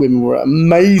women were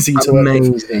amazing to work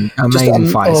with. Amazing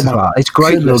fights as well. It's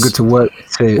great to work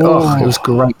with too. It was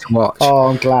great to watch. Oh,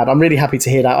 I'm glad. I'm really happy to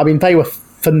hear that. I mean, they were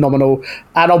phenomenal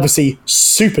and obviously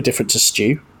super different to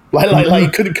Stu.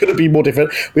 Like couldn't be more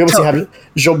different. We obviously have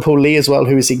Jean-Paul Lee as well,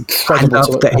 who is incredible. I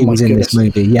love that he was in this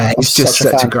movie. Yeah, it's just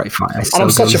such a great fight. And I'm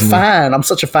such a fan. I'm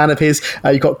such a fan of his.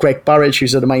 You've got Greg Burridge,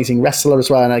 who's an amazing wrestler as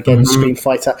well, and again, screen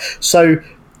fighter. So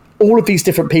all of these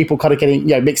different people kind of getting,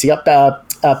 mixing up.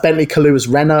 Bentley Kalu as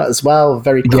Renner as well, a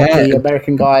very cocky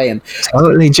American guy, and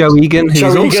totally Joe Egan,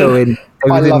 who's also in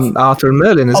Arthur and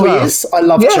Merlin as well. He is. I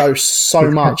love Joe so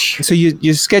much. So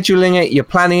you're scheduling it, you're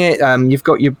planning it. You've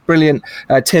got your brilliant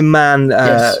Tim Mann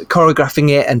choreographing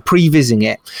it and prevising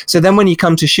it. So then when you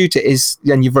come to shoot it,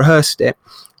 and you've rehearsed it,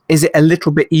 is it a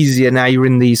little bit easier now you're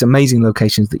in these amazing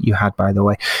locations that you had, by the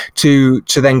way, to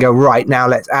then go, right, now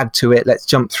let's add to it, let's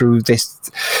jump through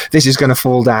this is going to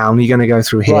fall down, you're going to go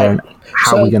through here, and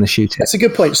how are we going to shoot it? That's a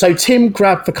good point. So Tim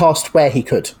grabbed the cast where he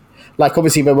could. Like,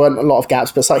 obviously, there weren't a lot of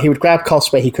gaps, but he would grab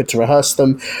casts where he could to rehearse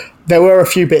them. There were a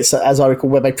few bits, as I recall,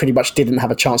 where they pretty much didn't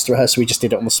have a chance to rehearse, so we just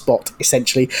did it on the spot,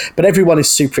 essentially. But everyone is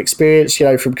super experienced,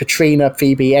 from Katrina,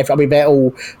 Phoebe, they're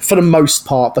all, for the most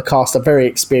part, the cast are very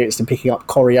experienced in picking up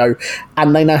choreo,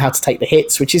 and they know how to take the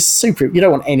hits, which is super. You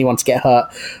don't want anyone to get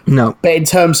hurt. No. But in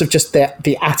terms of just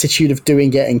the attitude of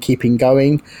doing it and keeping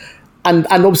going, and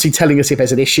obviously telling us if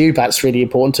there's an issue, that's really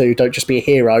important too. Don't just be a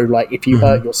hero. Like, if you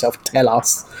hurt yourself, tell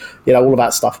us, all of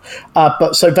that stuff.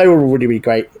 But so they were all really, really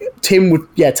great. Tim would,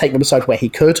 take them aside where he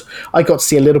could. I got to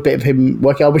see a little bit of him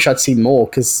working. I wish I'd seen more,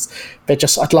 because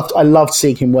I loved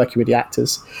seeing him working with the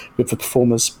actors, with the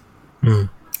performers.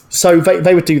 So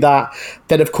they would do that.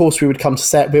 Then, of course, we would come to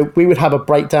set. We would have a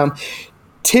breakdown.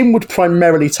 Tim would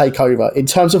primarily take over in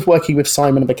terms of working with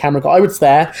Simon and the camera guy. I was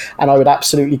there, and I would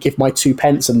absolutely give my 2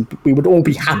 pence, and we would all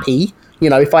be happy.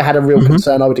 If I had a real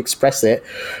concern, I would express it,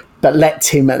 but let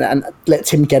Tim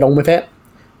get on with it.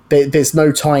 There's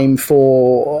no time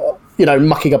for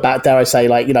mucking about. Dare I say,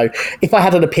 if I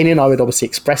had an opinion, I would obviously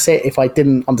express it. If I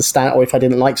didn't understand or if I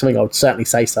didn't like something, I would certainly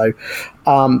say so.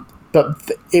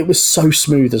 it was so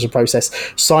smooth as a process.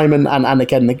 Simon and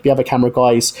again the other camera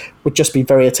guys would just be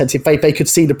very attentive. They could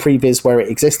see the previs where it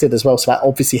existed as well, so that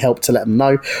obviously helped to let them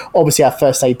know. Obviously our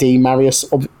first AD, Marius,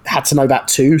 had to know that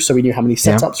too, so we knew how many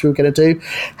setups we were going to do.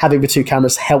 Having the two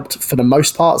cameras helped for the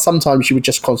most part. Sometimes you would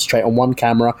just concentrate on one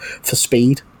camera for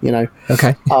speed, you know.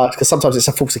 Okay. Because sometimes it's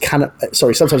a false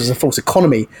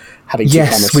economy having two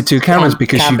cameras. Yes, with two cameras,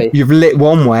 because you've lit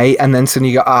one way and then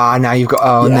suddenly you go, now you've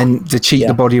got, and then to cheat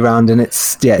the body round, and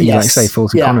it's, like you say,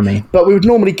 false economy. But we would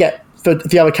normally get for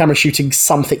the other camera shooting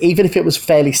something, even if it was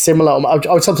fairly similar. I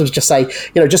would sometimes just say,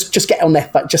 just get on their,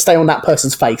 just stay on that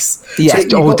person's face. Yes,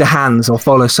 so or the hands, or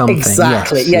follow something.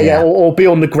 Exactly. Yes, or be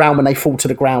on the ground when they fall to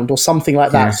the ground, or something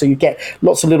like that. So you get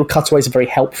lots of little cutaways are very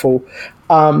helpful.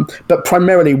 But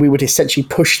primarily, we would essentially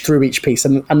push through each piece,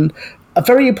 and a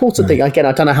very important thing, again,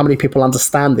 I don't know how many people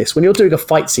understand this. When you're doing a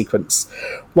fight sequence,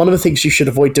 one of the things you should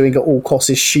avoid doing at all costs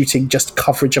is shooting just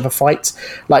coverage of a fight,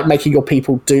 like making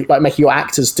your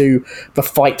actors do the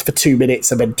fight for 2 minutes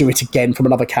and then do it again from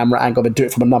another camera angle, then do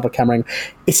it from another camera angle.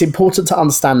 It's important to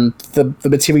understand the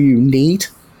material you need,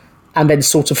 and then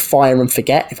sort of fire and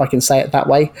forget, if I can say it that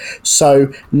way. So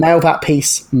nail that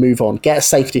piece, move on. Get a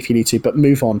safety if you need to, but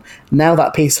move on. Nail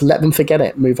that piece, let them forget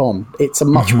it, move on. It's a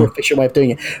much more efficient way of doing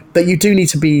it. But you do need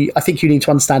to I think you need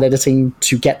to understand editing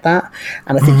to get that.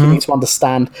 And I think you need to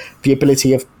understand the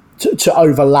ability of to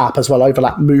overlap as well,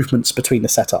 overlap movements between the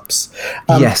setups.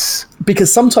 Yes.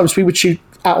 Because sometimes we would shoot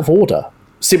out of order,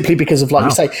 simply because of, like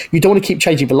you say, you don't want to keep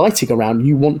changing the lighting around.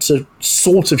 You want to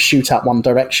sort of shoot out one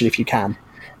direction if you can.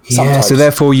 Sometimes. Yeah, so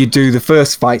therefore you do the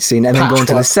first fight scene and then go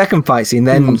into the second fight scene,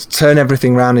 then turn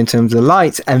everything around in terms of the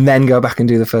lights, and then go back and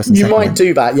do the first and second. You might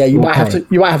do that, yeah. You might have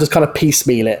to kind of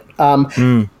piecemeal it.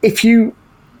 If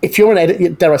you're an editor,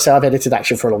 dare I say, I've edited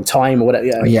action for a long time or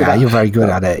whatever. You're very good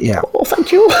at it. Yeah. Well,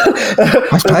 thank you.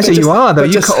 I suppose you are, though.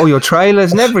 You cut all your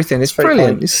trailers and everything. It's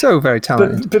brilliant. It's so very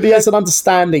talented. But there's an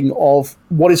understanding of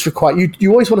what is required.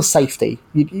 You always want a safety.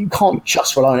 You can't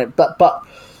just rely on it.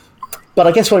 But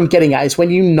I guess what I'm getting at is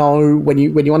when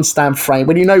you understand frame,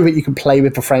 when you know that you can play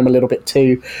with the frame a little bit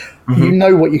too, you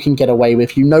know what you can get away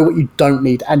with, you know what you don't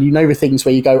need, and you know the things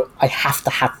where you go, I have to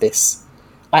have this.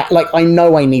 I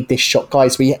know I need this shot,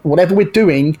 guys. Whatever we're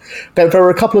doing, there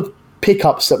were a couple of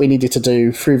pickups that we needed to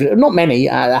do through, not many,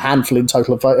 a handful in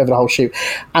total over the whole shoot.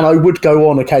 And I would go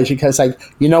on occasionally kind of saying,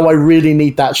 I really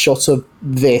need that shot of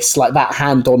this, like that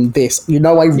hand on this.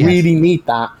 I really need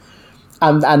that.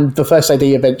 And the first AD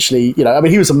eventually,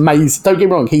 he was amazing. Don't get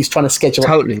me wrong, he's trying to schedule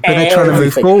totally, but they're trying to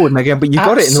move forward again. But you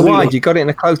got it in the wide, you got it in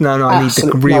the close. No, I need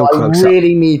the real close. I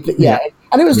really need,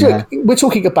 And it was we're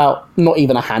talking about not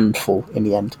even a handful in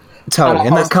the end. Totally,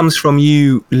 and that comes from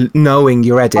you knowing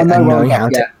your edit and knowing how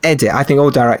to edit. I think all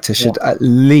directors should at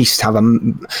least have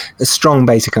a strong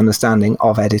basic understanding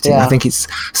of editing. I think it's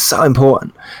so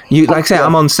important. You like say,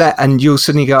 I'm on set and you'll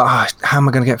suddenly go, how am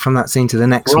I going to get from that scene to the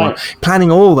next one?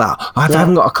 Planning all that. I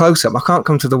haven't got a close-up. I can't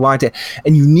come to the wide edit.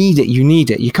 And you need it.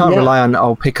 You can't rely on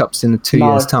old pickups in 2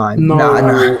 years' time. No.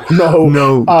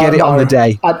 Get it on the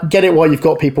day. Get it while you've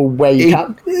got people where you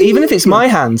can. Even if it's my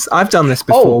hands. I've done this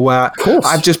before where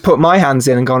I've just put my hands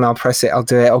in and gone, I'll press it, I'll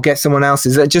do it, or get someone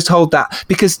else's. Just hold that,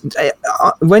 because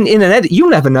when in an edit,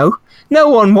 you'll never know. No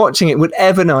one watching it would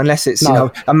ever know unless it's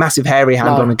a massive hairy hand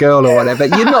on a girl or whatever.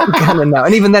 You're not gonna know,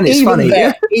 and even then, it's funny.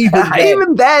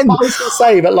 Even then, I was gonna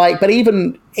say, but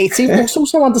even it's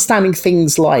also understanding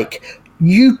things like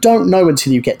you don't know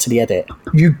until you get to the edit.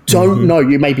 You don't know.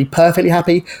 You may be perfectly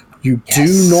happy. You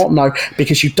do not know,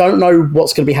 because you don't know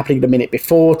what's going to be happening the minute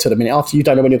before to the minute after. You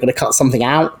don't know when you're going to cut something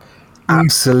out.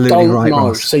 Absolutely right,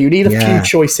 Ross. So you need a few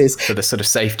choices. For the sort of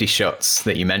safety shots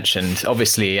that you mentioned,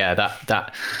 obviously,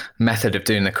 that method of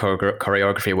doing the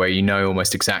choreography where you know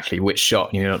almost exactly which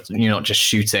shot, you're not just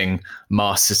shooting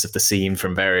masters of the scene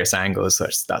from various angles.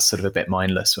 That's sort of a bit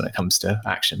mindless when it comes to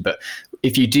action. But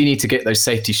if you do need to get those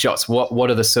safety shots, what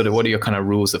are your kind of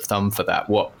rules of thumb for that?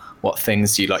 What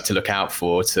things do you like to look out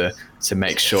for to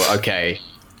make sure, okay,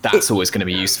 that's always going to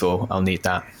be useful, I'll need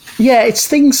that? Yeah, it's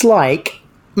things like,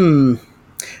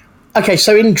 okay,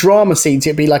 so in drama scenes,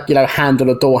 it'd be like, hand on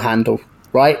a door handle,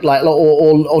 right? Like,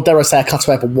 or dare I say, a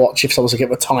cutaway of a watch if someone's looking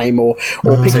at the time, or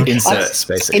inserts,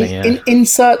 basically.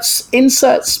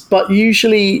 Inserts, but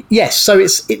usually, yes. So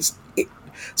it's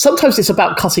sometimes it's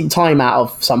about cutting time out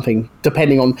of something,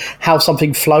 depending on how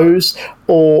something flows,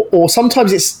 or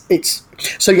sometimes it's.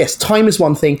 So yes, time is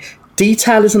one thing.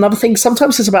 Detail is another thing.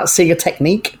 Sometimes it's about seeing a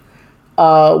technique.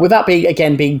 Without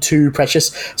being too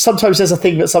precious. Sometimes there's a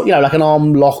thing that's like an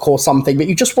arm lock or something that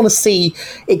you just want to see.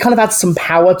 It kind of adds some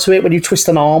power to it when you twist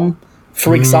an arm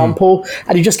for example,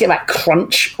 and you just get that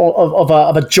crunch of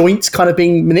a joint kind of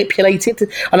being manipulated.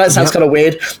 I know that sounds kind of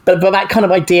weird, but that kind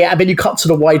of idea, and then you cut to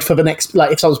the wide for the next,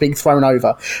 like if someone's being thrown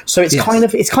over. So it's kind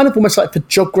of almost like for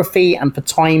geography and for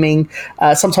timing,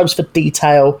 sometimes for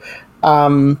detail,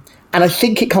 and I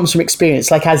think it comes from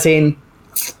experience, like as in.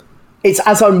 It's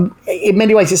in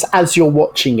many ways, it's as you're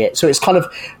watching it. So it's kind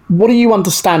of, what are you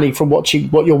understanding from what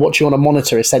you're watching on a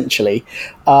monitor, essentially?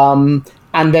 And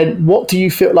then what do you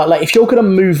feel like if you're going to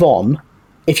move on,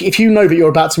 if you know that you're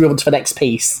about to move on to the next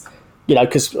piece,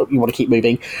 because you want to keep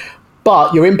moving,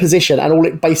 but you're in position and all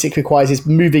it basically requires is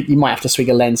moving. You might have to swing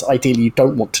a lens. Ideally, you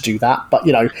don't want to do that. But,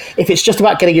 if it's just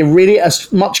about getting it really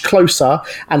as much closer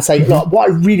and saying, look, what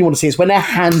I really want to see is when their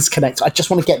hands connect, I just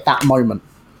want to get that moment.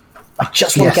 I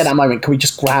just want to get that moment. Can we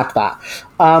just grab that?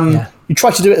 You try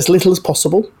to do it as little as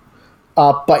possible.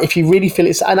 But if you really feel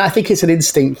it's... And I think it's an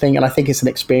instinct thing, and I think it's an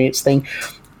experience thing.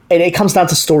 And it comes down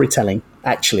to storytelling,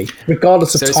 actually,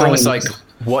 regardless of time. So it's almost like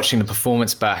watching the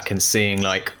performance back and seeing,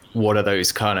 what are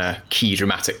those kind of key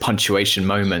dramatic punctuation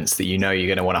moments that you're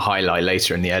going to want to highlight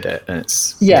later in the edit. And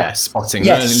it's spotting,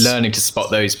 learning to spot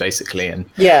those, basically. And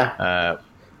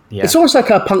it's almost like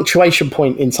a punctuation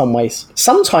point in some ways.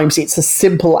 Sometimes it's as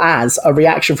simple as a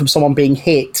reaction from someone being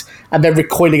hit and then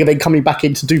recoiling and then coming back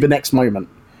in to do the next moment.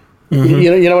 Mm-hmm.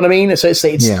 You know what I mean? So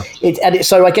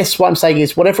so I guess what I'm saying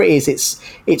is, whatever it is,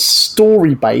 it's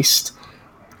story based,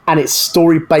 and it's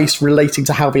story based relating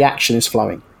to how the action is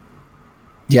flowing.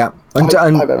 Yeah, I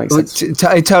hope that makes sense.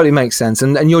 It totally makes sense.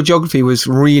 And your geography was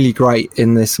really great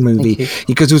in this movie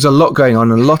because there was a lot going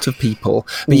on, a lot of people.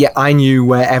 But yet I knew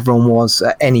where everyone was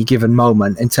at any given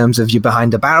moment in terms of you're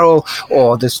behind a barrel,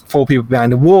 or there's 4 people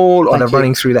behind a wall, or they're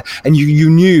running through there. And you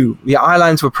knew the eye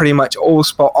lines were pretty much all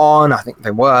spot on. I think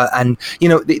they were. And,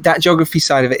 that geography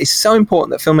side of it is so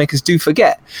important that filmmakers do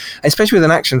forget, especially with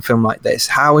an action film like this,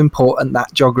 how important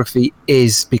that geography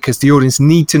is, because the audience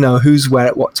need to know who's where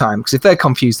at what time. Because if they're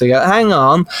confused, they go, hang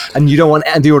on, and you don't want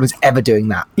the audience ever doing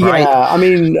that, right? Yeah, I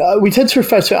mean, we tend to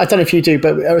refer to it, I don't know if you do,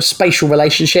 but spatial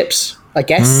relationships, I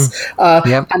guess.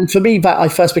 And for me, that I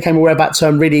first became aware of that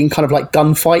term really in kind of like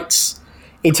gunfights,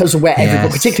 in terms of where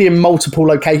everybody, particularly in multiple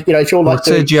locations, if you're like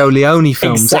Sergio Leone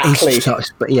films, exactly.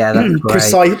 But yeah, that's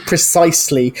great.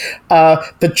 Precisely.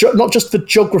 Not just the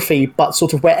geography, but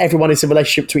sort of where everyone is in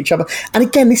relationship to each other. And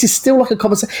again, this is still like a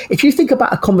conversation. If you think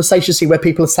about a conversation scene where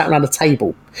people are sat around a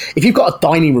table, if you've got a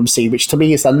dining room scene, which to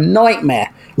me is a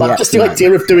nightmare, just the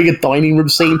idea of doing a dining room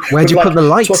scene. Where do you put the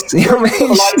lights?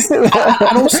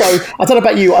 And also, I don't know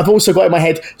about you, I've also got in my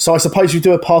head, so I suppose you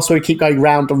do a pass where you keep going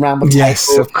round and round the table.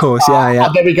 Yes, of course,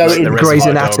 And then we go in Grey's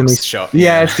Anatomy shot.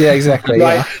 Yes, exactly.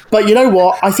 Right. Yeah. But you know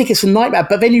what? I think it's a nightmare.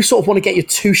 But then you sort of want to get your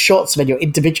 2 shots of then your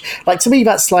individual. Like, to me,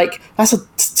 that's a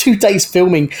 2 days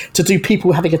filming to do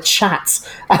people having a chat.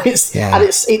 And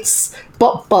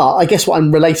but I guess what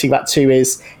I'm relating that to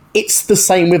is, it's the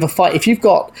same with a fight. If you've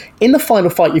got, in the final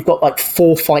fight, you've got like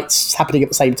 4 fights happening at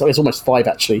the same time. It's almost 5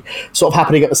 actually, sort of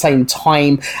happening at the same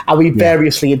time. And we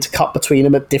variously intercut between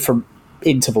them at different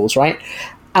intervals, right?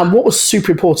 And what was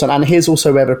super important, and here's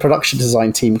also where the production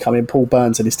design team come in. Paul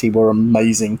Burns and his team were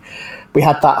amazing.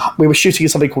 We were shooting in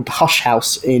something called Hush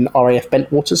House in RAF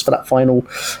Bentwaters for that final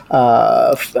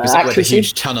action where the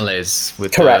huge tunnel is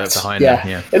with behind it.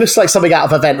 Yeah. It looks like something out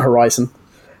of Event Horizon.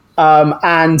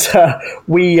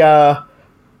 We a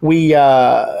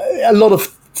lot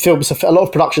of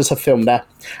productions have filmed there,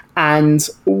 and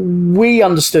we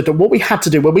understood that what we had to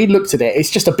do when we looked at it, it's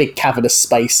just a big cavernous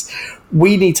space.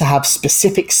 We need to have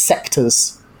specific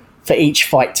sectors for each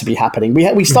fight to be happening.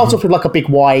 We start off with like a big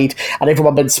wide, and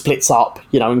everyone then splits up,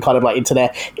 and kind of like into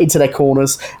their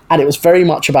corners. And it was very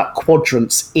much about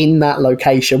quadrants in that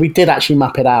location. We did actually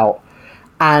map it out,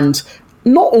 and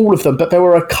not all of them, but there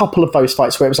were a couple of those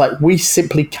fights where it was like, we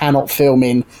simply cannot film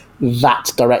in that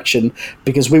direction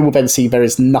because we will then see there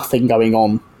is nothing going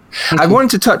on. I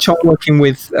wanted to touch on working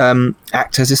with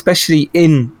actors, especially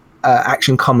in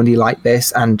action comedy like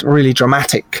this and really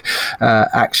dramatic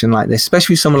action like this,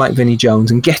 especially someone like Vinnie Jones,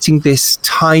 and getting this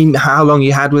time, how long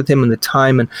you had with him and the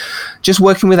time, and just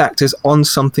working with actors on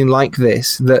something like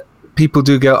this that people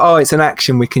do go, oh, it's an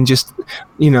action, we can just,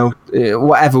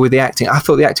 whatever with the acting. I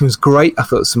thought the acting was great. I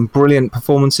thought some brilliant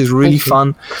performances, really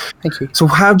fun. Thank you. So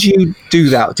how do you do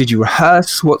that? Did you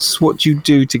rehearse? What do you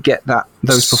do to get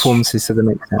those performances so they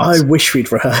make sense? I wish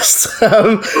we'd rehearsed. we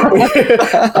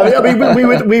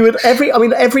would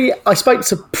I spoke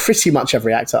to pretty much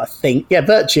every actor, I think. Yeah,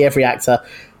 virtually every actor.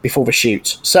 before the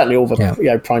shoot. Certainly all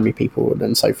the primary people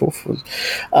and so forth.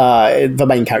 The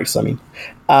main characters, I mean.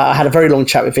 I had a very long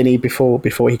chat with Vinny before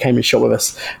he came and shot with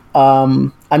us.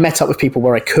 I met up with people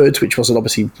where I could, which wasn't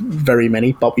obviously very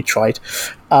many, but we tried.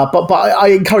 But I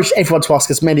encouraged everyone to ask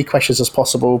as many questions as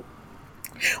possible.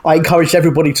 I encouraged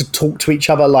everybody to talk to each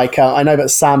other. Like, I know that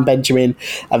Sam, Benjamin,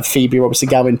 and Phoebe, obviously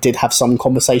Galvin, did have some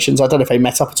conversations. I don't know if they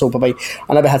met up at all, but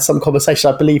I know they had some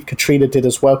conversation. I believe Katrina did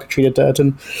as well. Katrina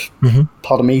Durden,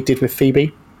 did with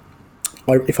Phoebe,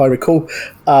 if I recall.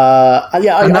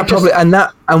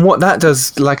 And what that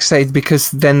does, like I say,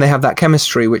 because then they have that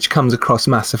chemistry which comes across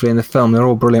massively in the film. They're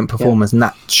all brilliant performers, and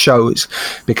that shows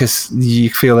because you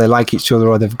feel they like each other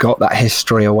or they've got that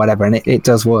history or whatever, and it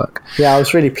does work. Yeah, I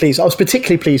was really pleased. I was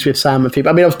particularly pleased with Sam and Phoebe.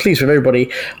 I mean, I was pleased with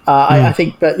everybody. I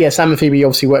think that, Sam and Phoebe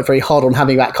obviously worked very hard on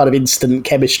having that kind of instant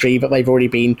chemistry, but they've already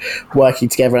been working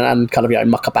together and kind of,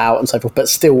 muck about and so forth, but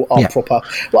still are proper.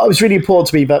 Well, it was really important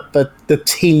to me that the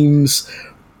teams,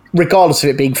 regardless of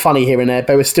it being funny here and there,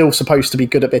 they were still supposed to be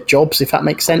good at their jobs, if that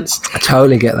makes sense. I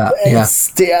totally get that.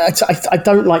 I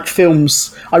don't like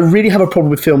films. I really have a problem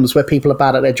with films where people are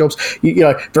bad at their jobs.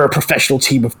 They're a professional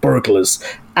team of burglars,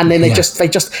 and then they just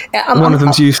one of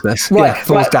them's useless.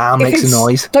 Falls down, makes a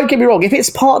noise. Don't get me wrong. If it's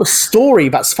part of the story,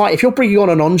 that's fine. If you're bringing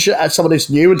on someone who's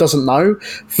new and doesn't know,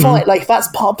 fine. Like, that's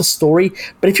part of the story.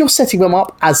 But if you're setting them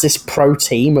up as this pro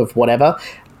team of whatever,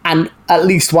 and at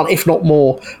least one, if not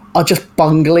more, are just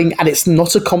bungling, and it's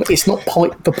not it's not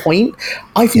the point.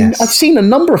 I've seen a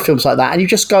number of films like that, and you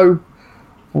just go,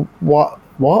 what?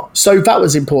 So that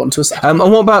was important to us. And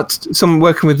what about someone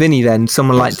working with Vinny then?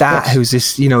 Someone like that, who's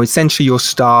this, essentially your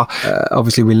star.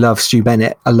 Obviously, we love Stu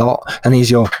Bennett a lot, and he's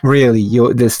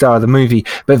the star of the movie.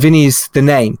 But Vinny is the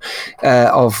name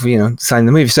of signing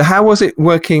the movie. So how was it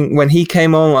working when he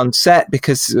came on set?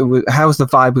 Because how was the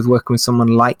vibe with working with someone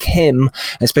like him,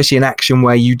 especially in action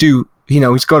where you do?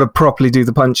 He's got to properly do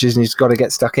the punches and he's got to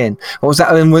get stuck in. What was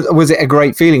that? And was it a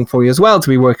great feeling for you as well to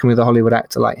be working with a Hollywood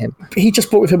actor like him? He just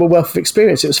brought with him a wealth of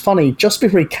experience. It was funny. Just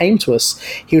before he came to us,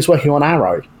 he was working on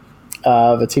Arrow,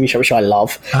 the TV show, which I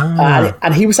love.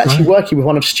 And he was actually working with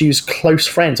one of Stu's close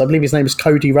friends. I believe his name is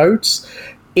Cody Rhodes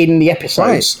in the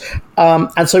episodes. Right.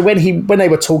 And so when they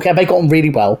were talking, they got on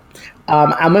really well.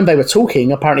 And when they were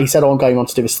talking, apparently he said, I'm going on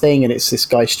to do this thing, and it's this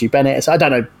guy, Stu Bennett. So I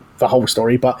don't know the whole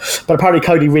story, but apparently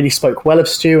Cody really spoke well of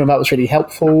Stu, and that was really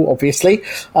helpful, obviously,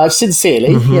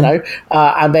 sincerely,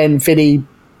 and then Vinny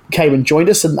came and joined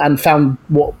us and found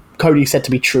what Cody said to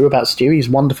be true about Stu. He's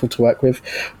wonderful to work with,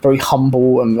 very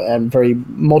humble and very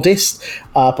modest,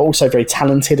 but also very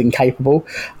talented and capable.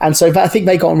 And so I think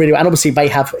they got on really well. And obviously they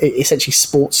have essentially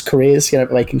sports careers,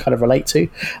 that they can kind of relate to.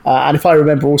 And if I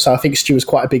remember also, I think Stu was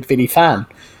quite a big Vinny fan,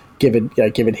 given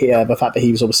here the fact that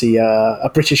he was obviously a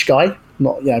British guy,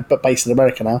 not but based in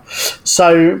America now.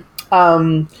 So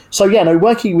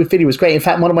working with Vinny was great. In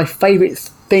fact, one of my favourite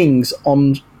things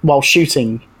while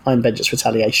shooting I'm Vengeance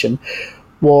Retaliation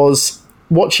was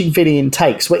watching Vinny in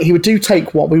takes. Where he would do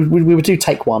take one, we would do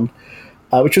take one,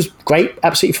 which was great,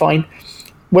 absolutely fine.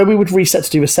 When we would reset to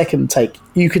do a second take,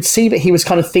 you could see that he was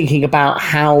kind of thinking about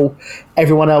how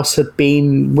everyone else had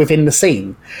been within the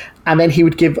scene. And then he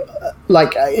would give,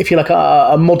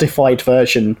 a modified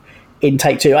version in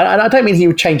take two. And I don't mean he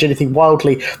would change anything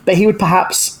wildly, but he would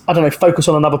perhaps, focus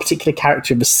on another particular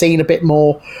character in the scene a bit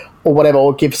more, or whatever,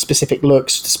 or give specific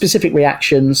looks, specific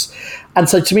reactions. And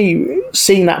so to me,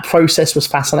 seeing that process was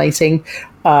fascinating.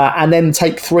 And then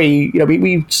take three,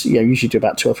 we usually do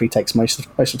about 2 or 3 takes most of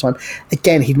the time.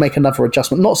 Again, he'd make another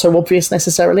adjustment, not so obvious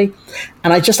necessarily.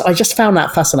 And I just found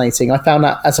that fascinating. I found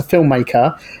that as a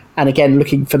filmmaker, and again,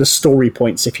 looking for the story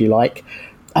points, if you like,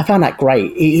 I found that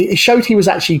great. It showed he was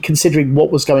actually considering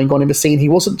what was going on in the scene. He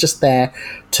wasn't just there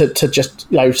to just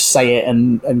say it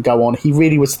and go on. He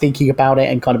really was thinking about it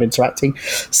and kind of interacting.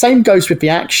 Same goes with the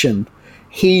action.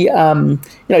 He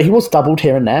he was doubled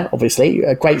here and there, obviously.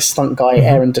 A great stunt guy,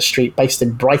 Aaron DeStreet, based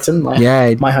in Brighton, my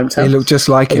hometown. He looked just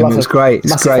like him. It was great.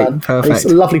 It's great. Fan. Perfect.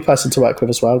 He's a lovely person to work with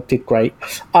as well. Did great.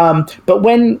 But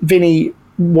when Vinny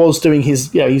was doing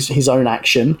his own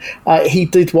action, he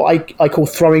did what I call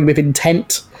throwing with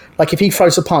intent. Like if he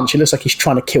throws a punch, it looks like he's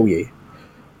trying to kill you,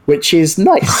 which is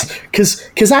nice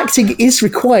because acting is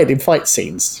required in fight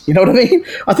scenes. You know what I mean?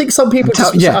 I think some people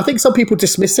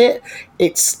dismiss it.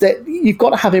 It's that you've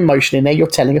got to have emotion in there. You're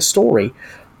telling a story.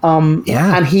 And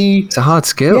it's a hard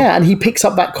skill. Yeah, and he picks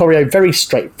up that choreo very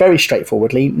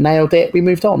straightforwardly. Nailed it. We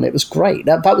moved on. It was great.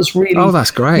 That was really. Oh,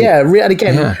 that's great. Yeah, and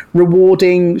again,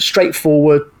 rewarding,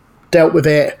 straightforward. Dealt with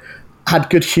it. had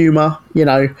good humour, you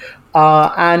know.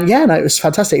 And yeah, no, it was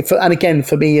fantastic. And again,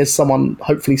 for me, as someone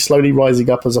hopefully slowly rising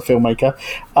up as a filmmaker,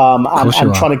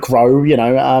 and trying to grow, you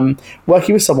know,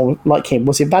 working with someone like him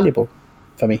was invaluable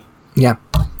for me. Yeah,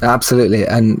 absolutely,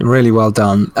 and really well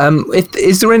done.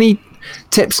 Is there any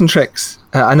tips and tricks?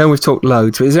 I know we've talked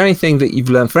loads, but is there anything that you've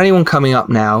learned for anyone coming up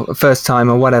now, first time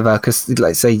or whatever? Because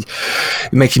let's say you're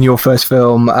making your first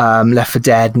film, Left 4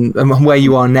 Dead, and where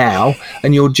you are now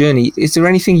and your journey. Is there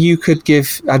anything you could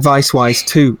give advice-wise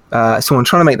to someone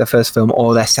trying to make their first film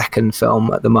or their second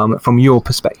film at the moment, from your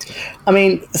perspective? I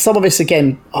mean, some of this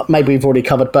again, maybe we've already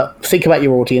covered, but think about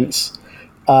your audience.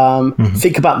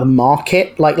 Think about the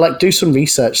market. Like do some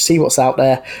research, see what's out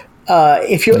there.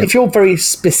 If you're very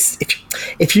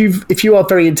if you are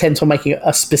very intent on making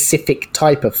a specific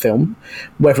type of film,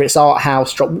 whether it's art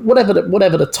house, whatever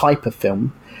the type of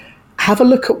film, have a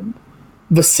look at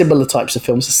the similar types of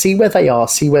films, see where they are,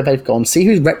 see where they've gone, see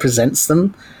who represents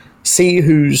them, see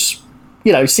who's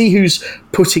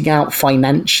putting out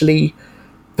financially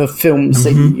the films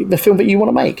the film that you want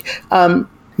to make.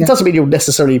 It doesn't mean you'll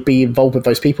necessarily be involved with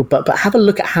those people, but have a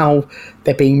look at how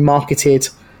they're being marketed.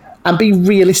 And be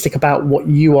realistic about what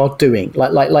you are doing.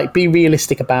 Like, be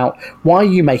realistic about why are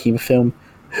you making the film?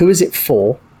 Who is it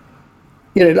for?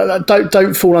 You know,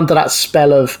 don't fall under that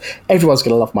spell of everyone's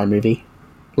going to love my movie.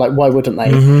 Like, why wouldn't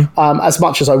they? As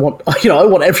much as I want, I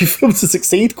want every film to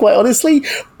succeed, quite honestly.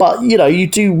 But you know, you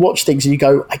do watch things and you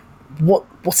go,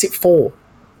 what's it for?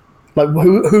 Like,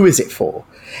 who is it for?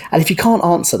 And if you can't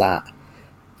answer that,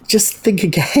 just think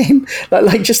again.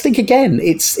 Just think again.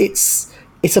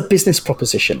 It's a business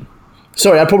proposition.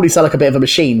 Sorry, I probably sound like a bit of a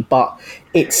machine, but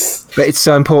it's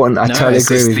so important. I totally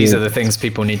agree with you. These are the things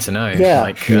people need to know. Yeah.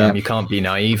 You can't be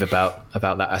naive about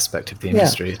that aspect of the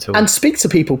industry at all. And speak to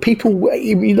people. People,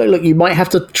 you might have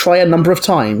to try a number of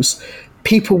times.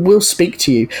 People will speak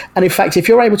to you. And in fact, if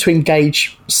you're able to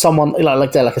engage someone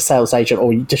like they're like a sales agent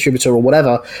or distributor or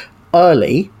whatever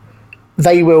early,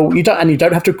 they will. You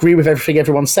don't have to agree with everything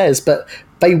everyone says, but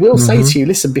they will say to you,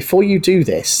 listen, before you do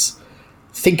this,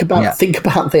 think about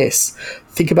this,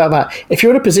 think about that. If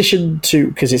you're in a position to,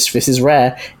 because this is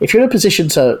rare, if you're in a position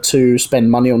to spend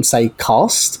money on, say,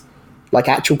 cast, like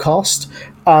actual cast,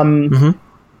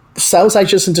 sales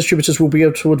agents and distributors will be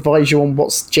able to advise you on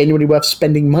what's genuinely worth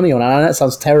spending money on. I know that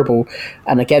sounds terrible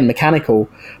and again mechanical,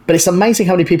 but it's amazing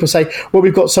how many people say, well,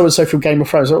 we've got so and so from Game of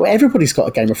Thrones. Well, everybody's got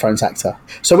a Game of Thrones actor.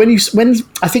 So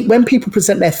when people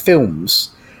present their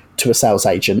films to a sales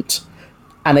agent,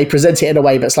 and they present it in a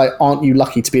way that's like, aren't you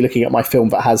lucky to be looking at my film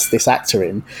that has this actor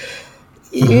in?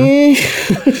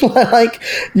 Like,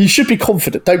 you should be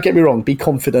confident. Don't get me wrong. Be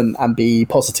confident and be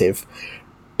positive.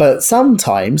 But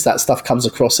sometimes that stuff comes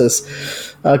across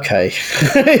as, okay.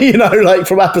 Like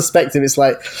from our perspective, it's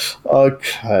like,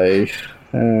 okay.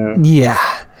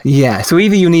 Yeah, so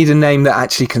either you need a name that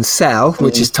actually can sell,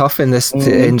 which is tough in this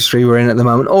industry we're in at the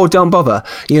moment, or don't bother.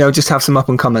 Just have some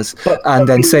up-and-comers and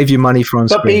then save your money for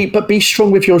on-screen. But be strong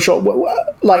with your shot.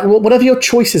 Like, whatever your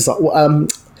choices are,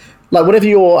 like whatever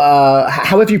your,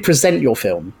 however you present your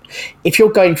film. If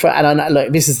you're going for, and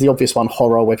look, this is the obvious one,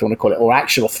 horror, whatever you want to call it, or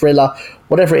action or thriller,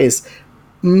 whatever it is,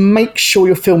 make sure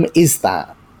your film is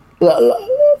that.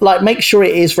 Like, make sure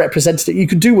it is representative. You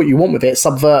can do what you want with it,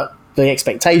 subvert the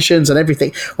expectations and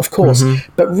everything, of course,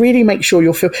 but really make sure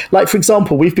your film, like for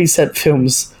example, we've been sent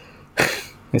films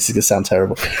this is gonna sound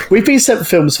terrible, we've been sent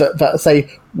films that say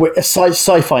we're a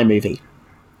sci-fi movie,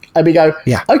 and we go,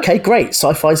 okay, great,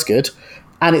 sci-fi's good,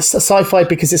 and it's a sci-fi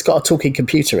because it's got a talking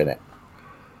computer in it.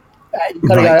 You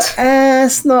gotta go,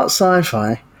 it's not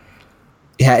sci-fi.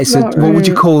 Yeah, what would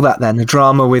you call that then? A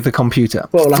drama with a computer?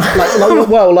 Well,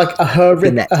 like a her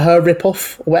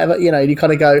rip-off or whatever. You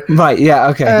kind of go, right. Yeah,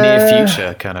 okay. Near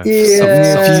future kind of.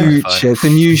 Near future. It's a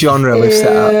new genre we've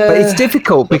set up, but it's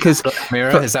difficult because Black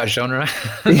Mirror, is that genre?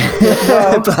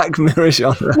 Black Mirror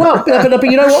genre. Well, but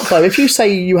you know what though? If you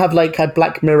say you have like a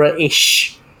Black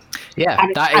Mirror-ish. Yeah,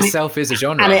 that itself is a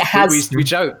genre. And it has, we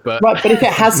joke, but right. But if it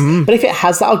has,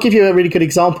 that, I'll give you a really good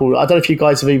example. I don't know if you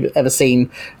guys have ever seen.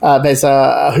 There's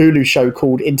a Hulu show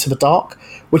called Into the Dark,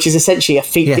 which is essentially a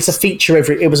feature. It's a feature I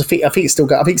think it's still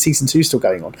going. I think season 2 is still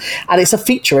going on, and it's a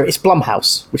feature. It's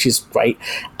Blumhouse, which is great,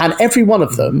 and every one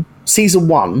of them, season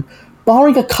 1.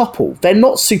 Barring a couple, they're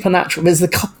not supernatural.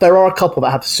 There are a couple that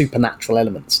have supernatural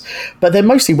elements, but they're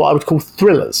mostly what I would call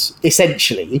thrillers,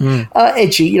 essentially.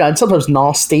 Edgy, and sometimes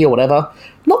nasty or whatever.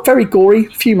 Not very gory, a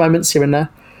few moments here and there.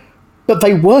 But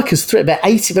they work as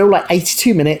thrillers. They're all like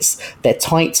 82 minutes. They're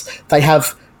tight. They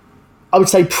have, I would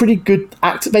say, pretty good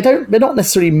actors. They're not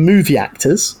necessarily movie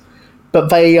actors, but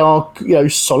they are,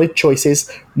 solid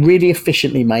choices, really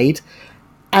efficiently made.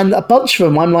 And a bunch of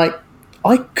them, I'm like,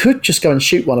 I could just go and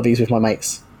shoot one of these with my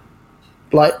mates,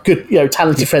 like good,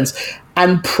 talented friends,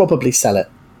 and probably sell it.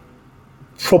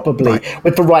 Probably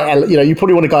with the right, you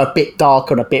probably want to go a bit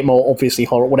darker and a bit more obviously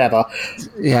horror, whatever.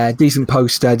 Yeah, decent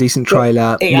poster, decent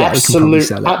trailer.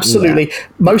 Absolutely. Yeah.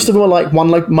 Most of them are like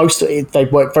they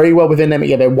work very well within them.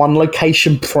 Yeah, they're one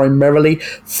location primarily,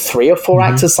 3 or 4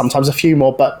 actors, sometimes a few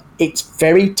more, but it's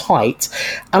very tight.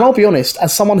 And I'll be honest,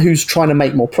 as someone who's trying to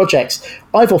make more projects,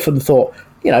 I've often thought,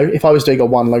 if I was doing a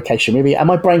one location movie, and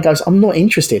my brain goes, I'm not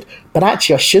interested, but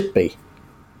actually I should be.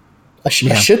 I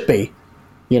should be.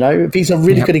 These are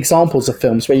really good examples of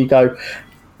films where you go,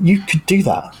 you could do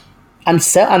that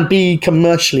and be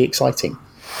commercially exciting.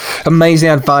 Amazing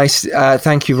advice.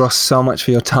 Thank you, Ross, so much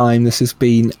for your time. This has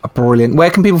been brilliant. Where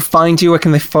can people find you? Where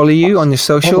can they follow you on your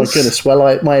socials? Oh my goodness.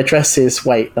 Well, my address is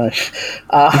Go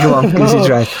on, give us your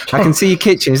address. I can see your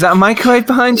kitchen. Is that a microwave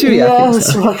behind you? Yeah,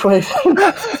 it's a microwave.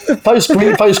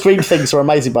 Those green things are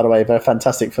amazing, by the way. They're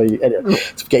fantastic for you. Anyway,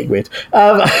 it's getting weird.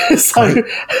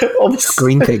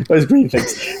 Green thing. Those green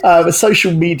things. A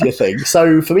social media thing.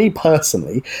 So for me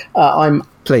personally, I'm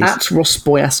at Ross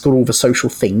Boyask on all the social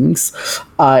things.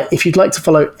 If you'd like to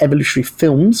follow Evolutionary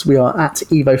Films, we are at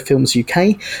Evo Films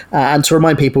UK. And to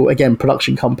remind people, again,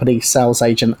 production company, sales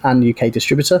agent, and UK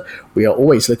distributor, we are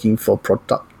always looking for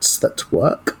products that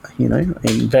work,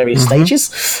 in various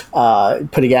stages,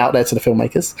 putting it out there to the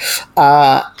filmmakers.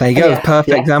 There you go.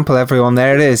 Perfect example, everyone.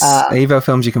 There it is. Evo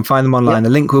Films. You can find them online. The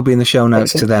link will be in the show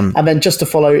notes to them. And then just to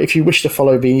follow, if you wish to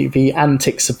follow the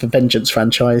antics of the Vengeance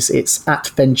franchise, it's at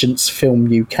Vengeance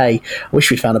Film UK. I wish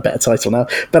we'd found a better title now,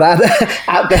 but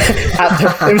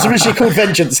it was originally called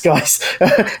Vengeance, guys.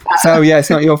 It's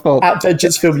not your fault. At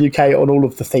Vengeance Film UK on all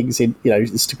of the things in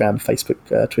Instagram,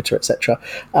 Facebook, Twitter, etc.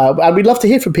 And we'd love to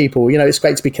hear from people. It's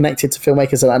great to be connected to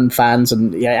filmmakers and fans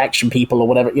and action people or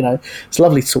whatever. It's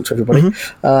lovely to talk to everybody.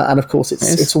 And of course,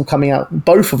 it's all coming out.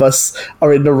 Both of us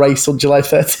are in the race on July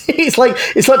 30th. It's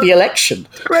like the election.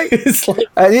 Great.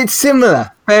 It's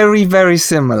similar. Very, very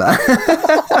similar.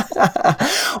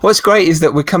 What's great is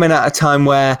that we're coming at a time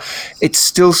where it's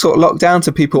still sort of locked down,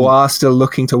 so people are still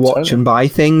looking to watch and buy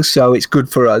things. So it's good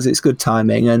for us. It's good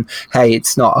timing. And hey,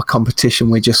 it's not a competition.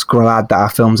 We're just glad that our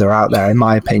films are out there, in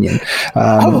my opinion.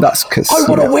 That's because I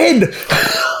want to win.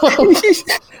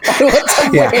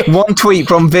 One tweet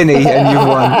from Vinny and you've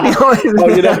won. You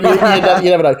never know.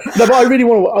 No, but I really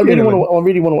want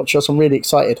to watch this. I'm really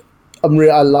excited.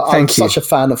 I'm such a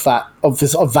fan of that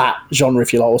genre,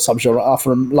 if you like, or subgenre,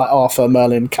 Arthur,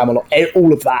 Merlin, Camelot,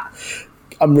 all of that.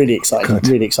 I'm really excited. Good.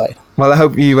 Really excited. Well, I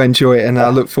hope you enjoy it, and I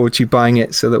look forward to you buying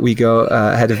it so that we go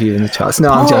ahead of you in the charts. No,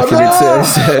 I'm joking.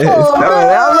 Oh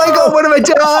my God, what have I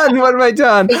done? What have I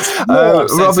done?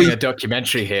 Robbie, a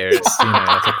documentary here. It's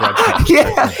like a broadcast.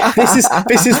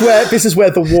 This is where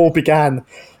the war began.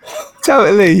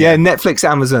 Totally, yeah. Netflix,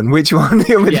 Amazon. Which one?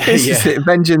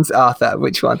 Vengeance, Arthur.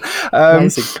 Which one?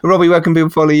 Robbie, where can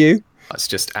people follow you? It's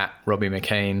just at Robbie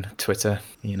McCain, Twitter,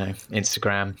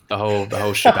 Instagram, the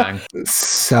whole shebang.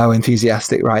 So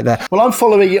enthusiastic right there. Well, I'm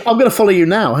following you. I'm going to follow you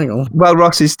now. Hang on. Well,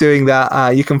 Ross is doing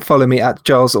that. You can follow me at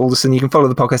Giles Alderson. You can follow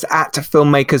the podcast at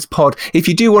Filmmakers Pod. If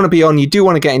you do want to be on, you do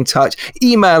want to get in touch,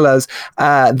 email us,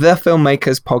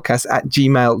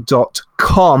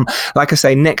 thefilmmakerspodcast@gmail.com. Like I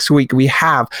say, next week we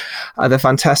have the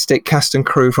fantastic cast and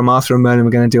crew from Arthur and Merlin.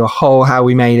 We're going to do a whole how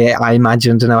we made it. I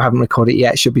imagined, and I haven't recorded it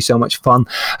yet. It should be so much fun.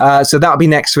 So that'll be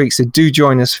next week. So do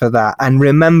join us for that. And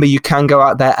remember, you can go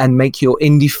out there and make your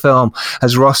indie film.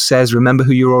 As Ross says, remember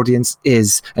who your audience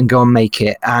is and go and make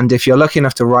it. And if you're lucky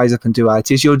enough to rise up and do it,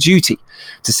 it is your duty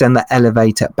to send that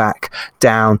elevator back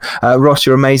down. Ross,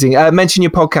 you're amazing. Mention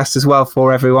your podcast as well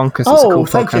for everyone, because it's a cool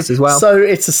podcast as well. So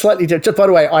it's a slightly different. By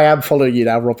the way, I am following you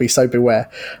now, Robbie, so beware.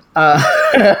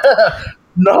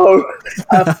 No.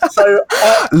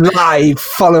 Live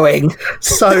following.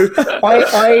 So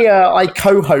I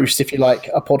co-host, if you like,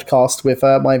 a podcast with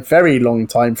my very long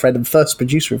time friend and first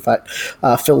producer, in fact,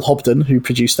 Phil Hobden, who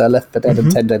produced Left 4 Dead and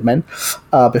 10 Dead Men,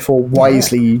 before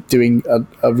wisely doing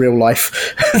a real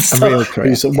life stuff. A real career.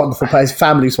 Who's a wonderful place.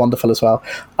 Family's wonderful as well.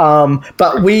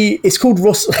 But it's called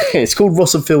Ross. It's called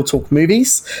Ross and Phil Talk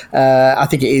Movies. I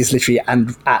think it is literally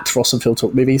at Ross and Phil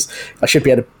Talk Movies. I should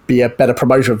be able to be a better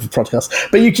promoter of the podcast,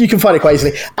 but you can find it quite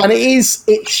easily. And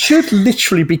it should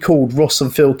literally be called Ross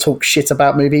and Phil Talk Shit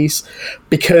About Movies,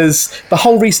 because the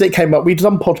whole reason it came up, we'd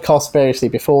done podcasts variously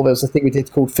before. There was a thing we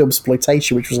did called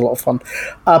Filmsploitation, which was a lot of fun,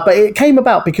 but it came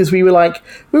about because we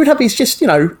would have these just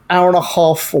hour and a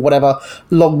half or whatever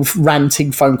long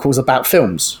ranting phone calls about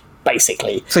films.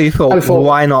 basically. So you thought,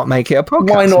 why not make it a podcast?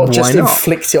 Why not just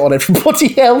inflict it on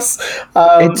everybody else?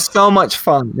 It's so much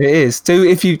fun. It is.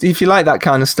 If you like that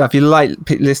kind of stuff, you like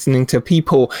listening to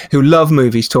people who love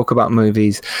movies talk about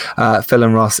movies, Phil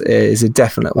and Ross is a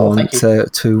definite one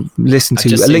to listen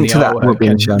to. A link to that will be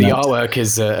in the show notes. The artwork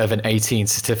is of an 18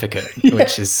 certificate,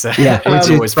 which is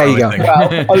always there you go. Well,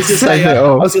 I was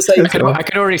going to say, I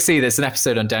can already see there's an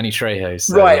episode on Danny Trejo.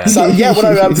 So, right.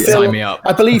 Phil, sign me up.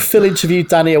 I believe Phil interviewed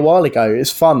Danny a while ago.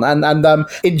 It's fun and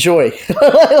enjoy.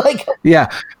 Yeah,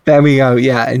 there we go.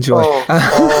 Yeah, enjoy.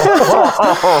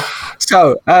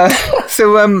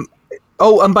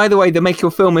 Oh, and by the way, the Make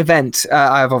Your Film event,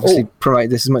 I have obviously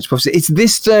promoted this as much as possible. It's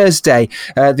this Thursday,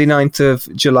 the 9th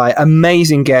of July.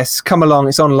 Amazing guests. Come along.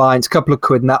 It's online. It's a couple of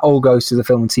quid, and that all goes to the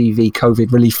Film and TV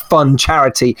COVID Relief Fund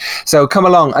charity. So come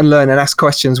along and learn and ask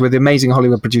questions with amazing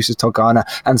Hollywood producers Todd Garner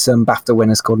and some BAFTA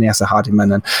winners called Nyasa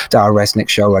Hardiman and Dara Resnick,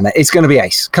 showrunner. It's going to be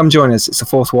ace. Come join us. It's the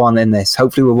 4th one in this.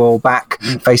 Hopefully we're all back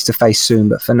face-to-face soon,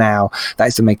 but for now, that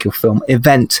is the Make Your Film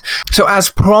event. So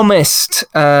as promised,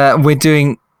 we're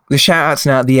doing the shout-outs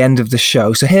now at the end of the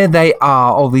show. So here they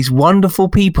are, all these wonderful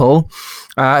people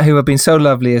who have been so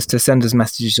lovely as to send us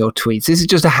messages or tweets. This is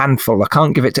just a handful. I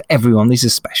can't give it to everyone. These are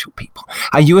special people.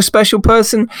 Are you a special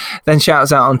person? Then shout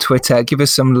us out on Twitter. Give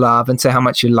us some love and say how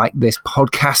much you like this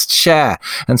podcast. Share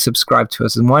and subscribe to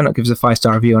us. And why not give us a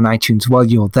 5-star review on iTunes while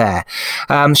you're there?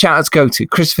 Shout-outs go to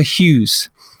Christopher Hughes,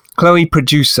 Chloe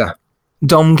Producer,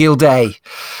 Dom Gilday,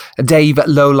 Dave at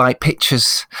Lowlight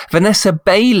Pictures, Vanessa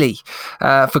Bailey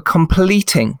for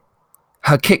completing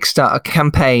her Kickstarter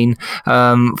campaign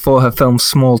for her film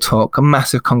Small Talk. A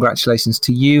massive congratulations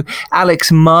to you.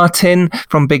 Alex Martin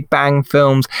from Big Bang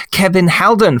Films, Kevin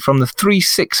Halden from the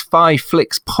 365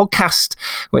 Flicks podcast,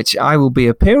 which I will be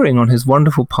appearing on his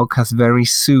wonderful podcast very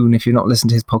soon. If you're not listening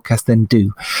to his podcast, then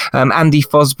do. Andy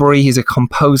Fosbury, he's a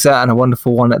composer and a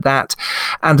wonderful one at that.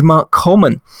 And Mark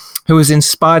Coleman, who was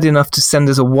inspired enough to send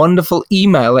us a wonderful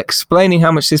email explaining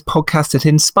how much this podcast had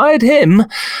inspired him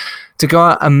to go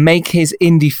out and make his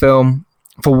indie film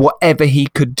for whatever he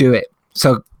could do it.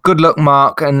 So good luck,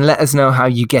 Mark, and let us know how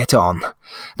you get on.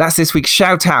 That's this week's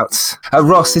shout-outs.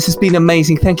 Ross, this has been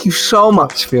amazing. Thank you so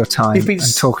much for your time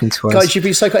and talking to us. Guys, you've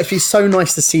been so great. It's been so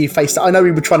nice to see you face to. I know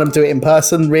we were trying to do it in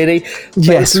person, really. But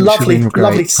yes, it's lovely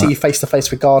to see you face to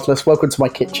face regardless. Welcome to my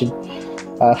kitchen.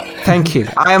 Thank you.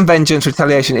 I Am Vengeance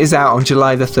Retaliation is out on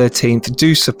July the 13th.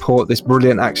 Do support this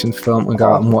brilliant action film and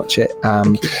go out and watch it.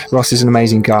 Ross is an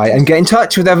amazing guy. And get in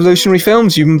touch with Evolutionary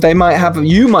Films. You might have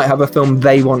a film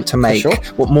they want to make. Sure.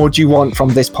 What more do you want from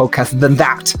this podcast than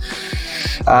that?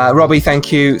 Robbie,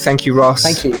 thank you. Thank you, Ross.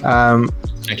 Thank you.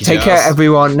 Take care,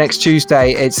 everyone. Next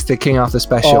Tuesday, it's the King Arthur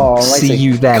special. See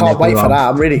you then, Can't everyone. wait for that.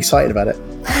 I'm really excited about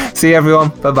it. See you, everyone.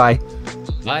 Bye-bye.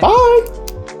 Bye. Bye.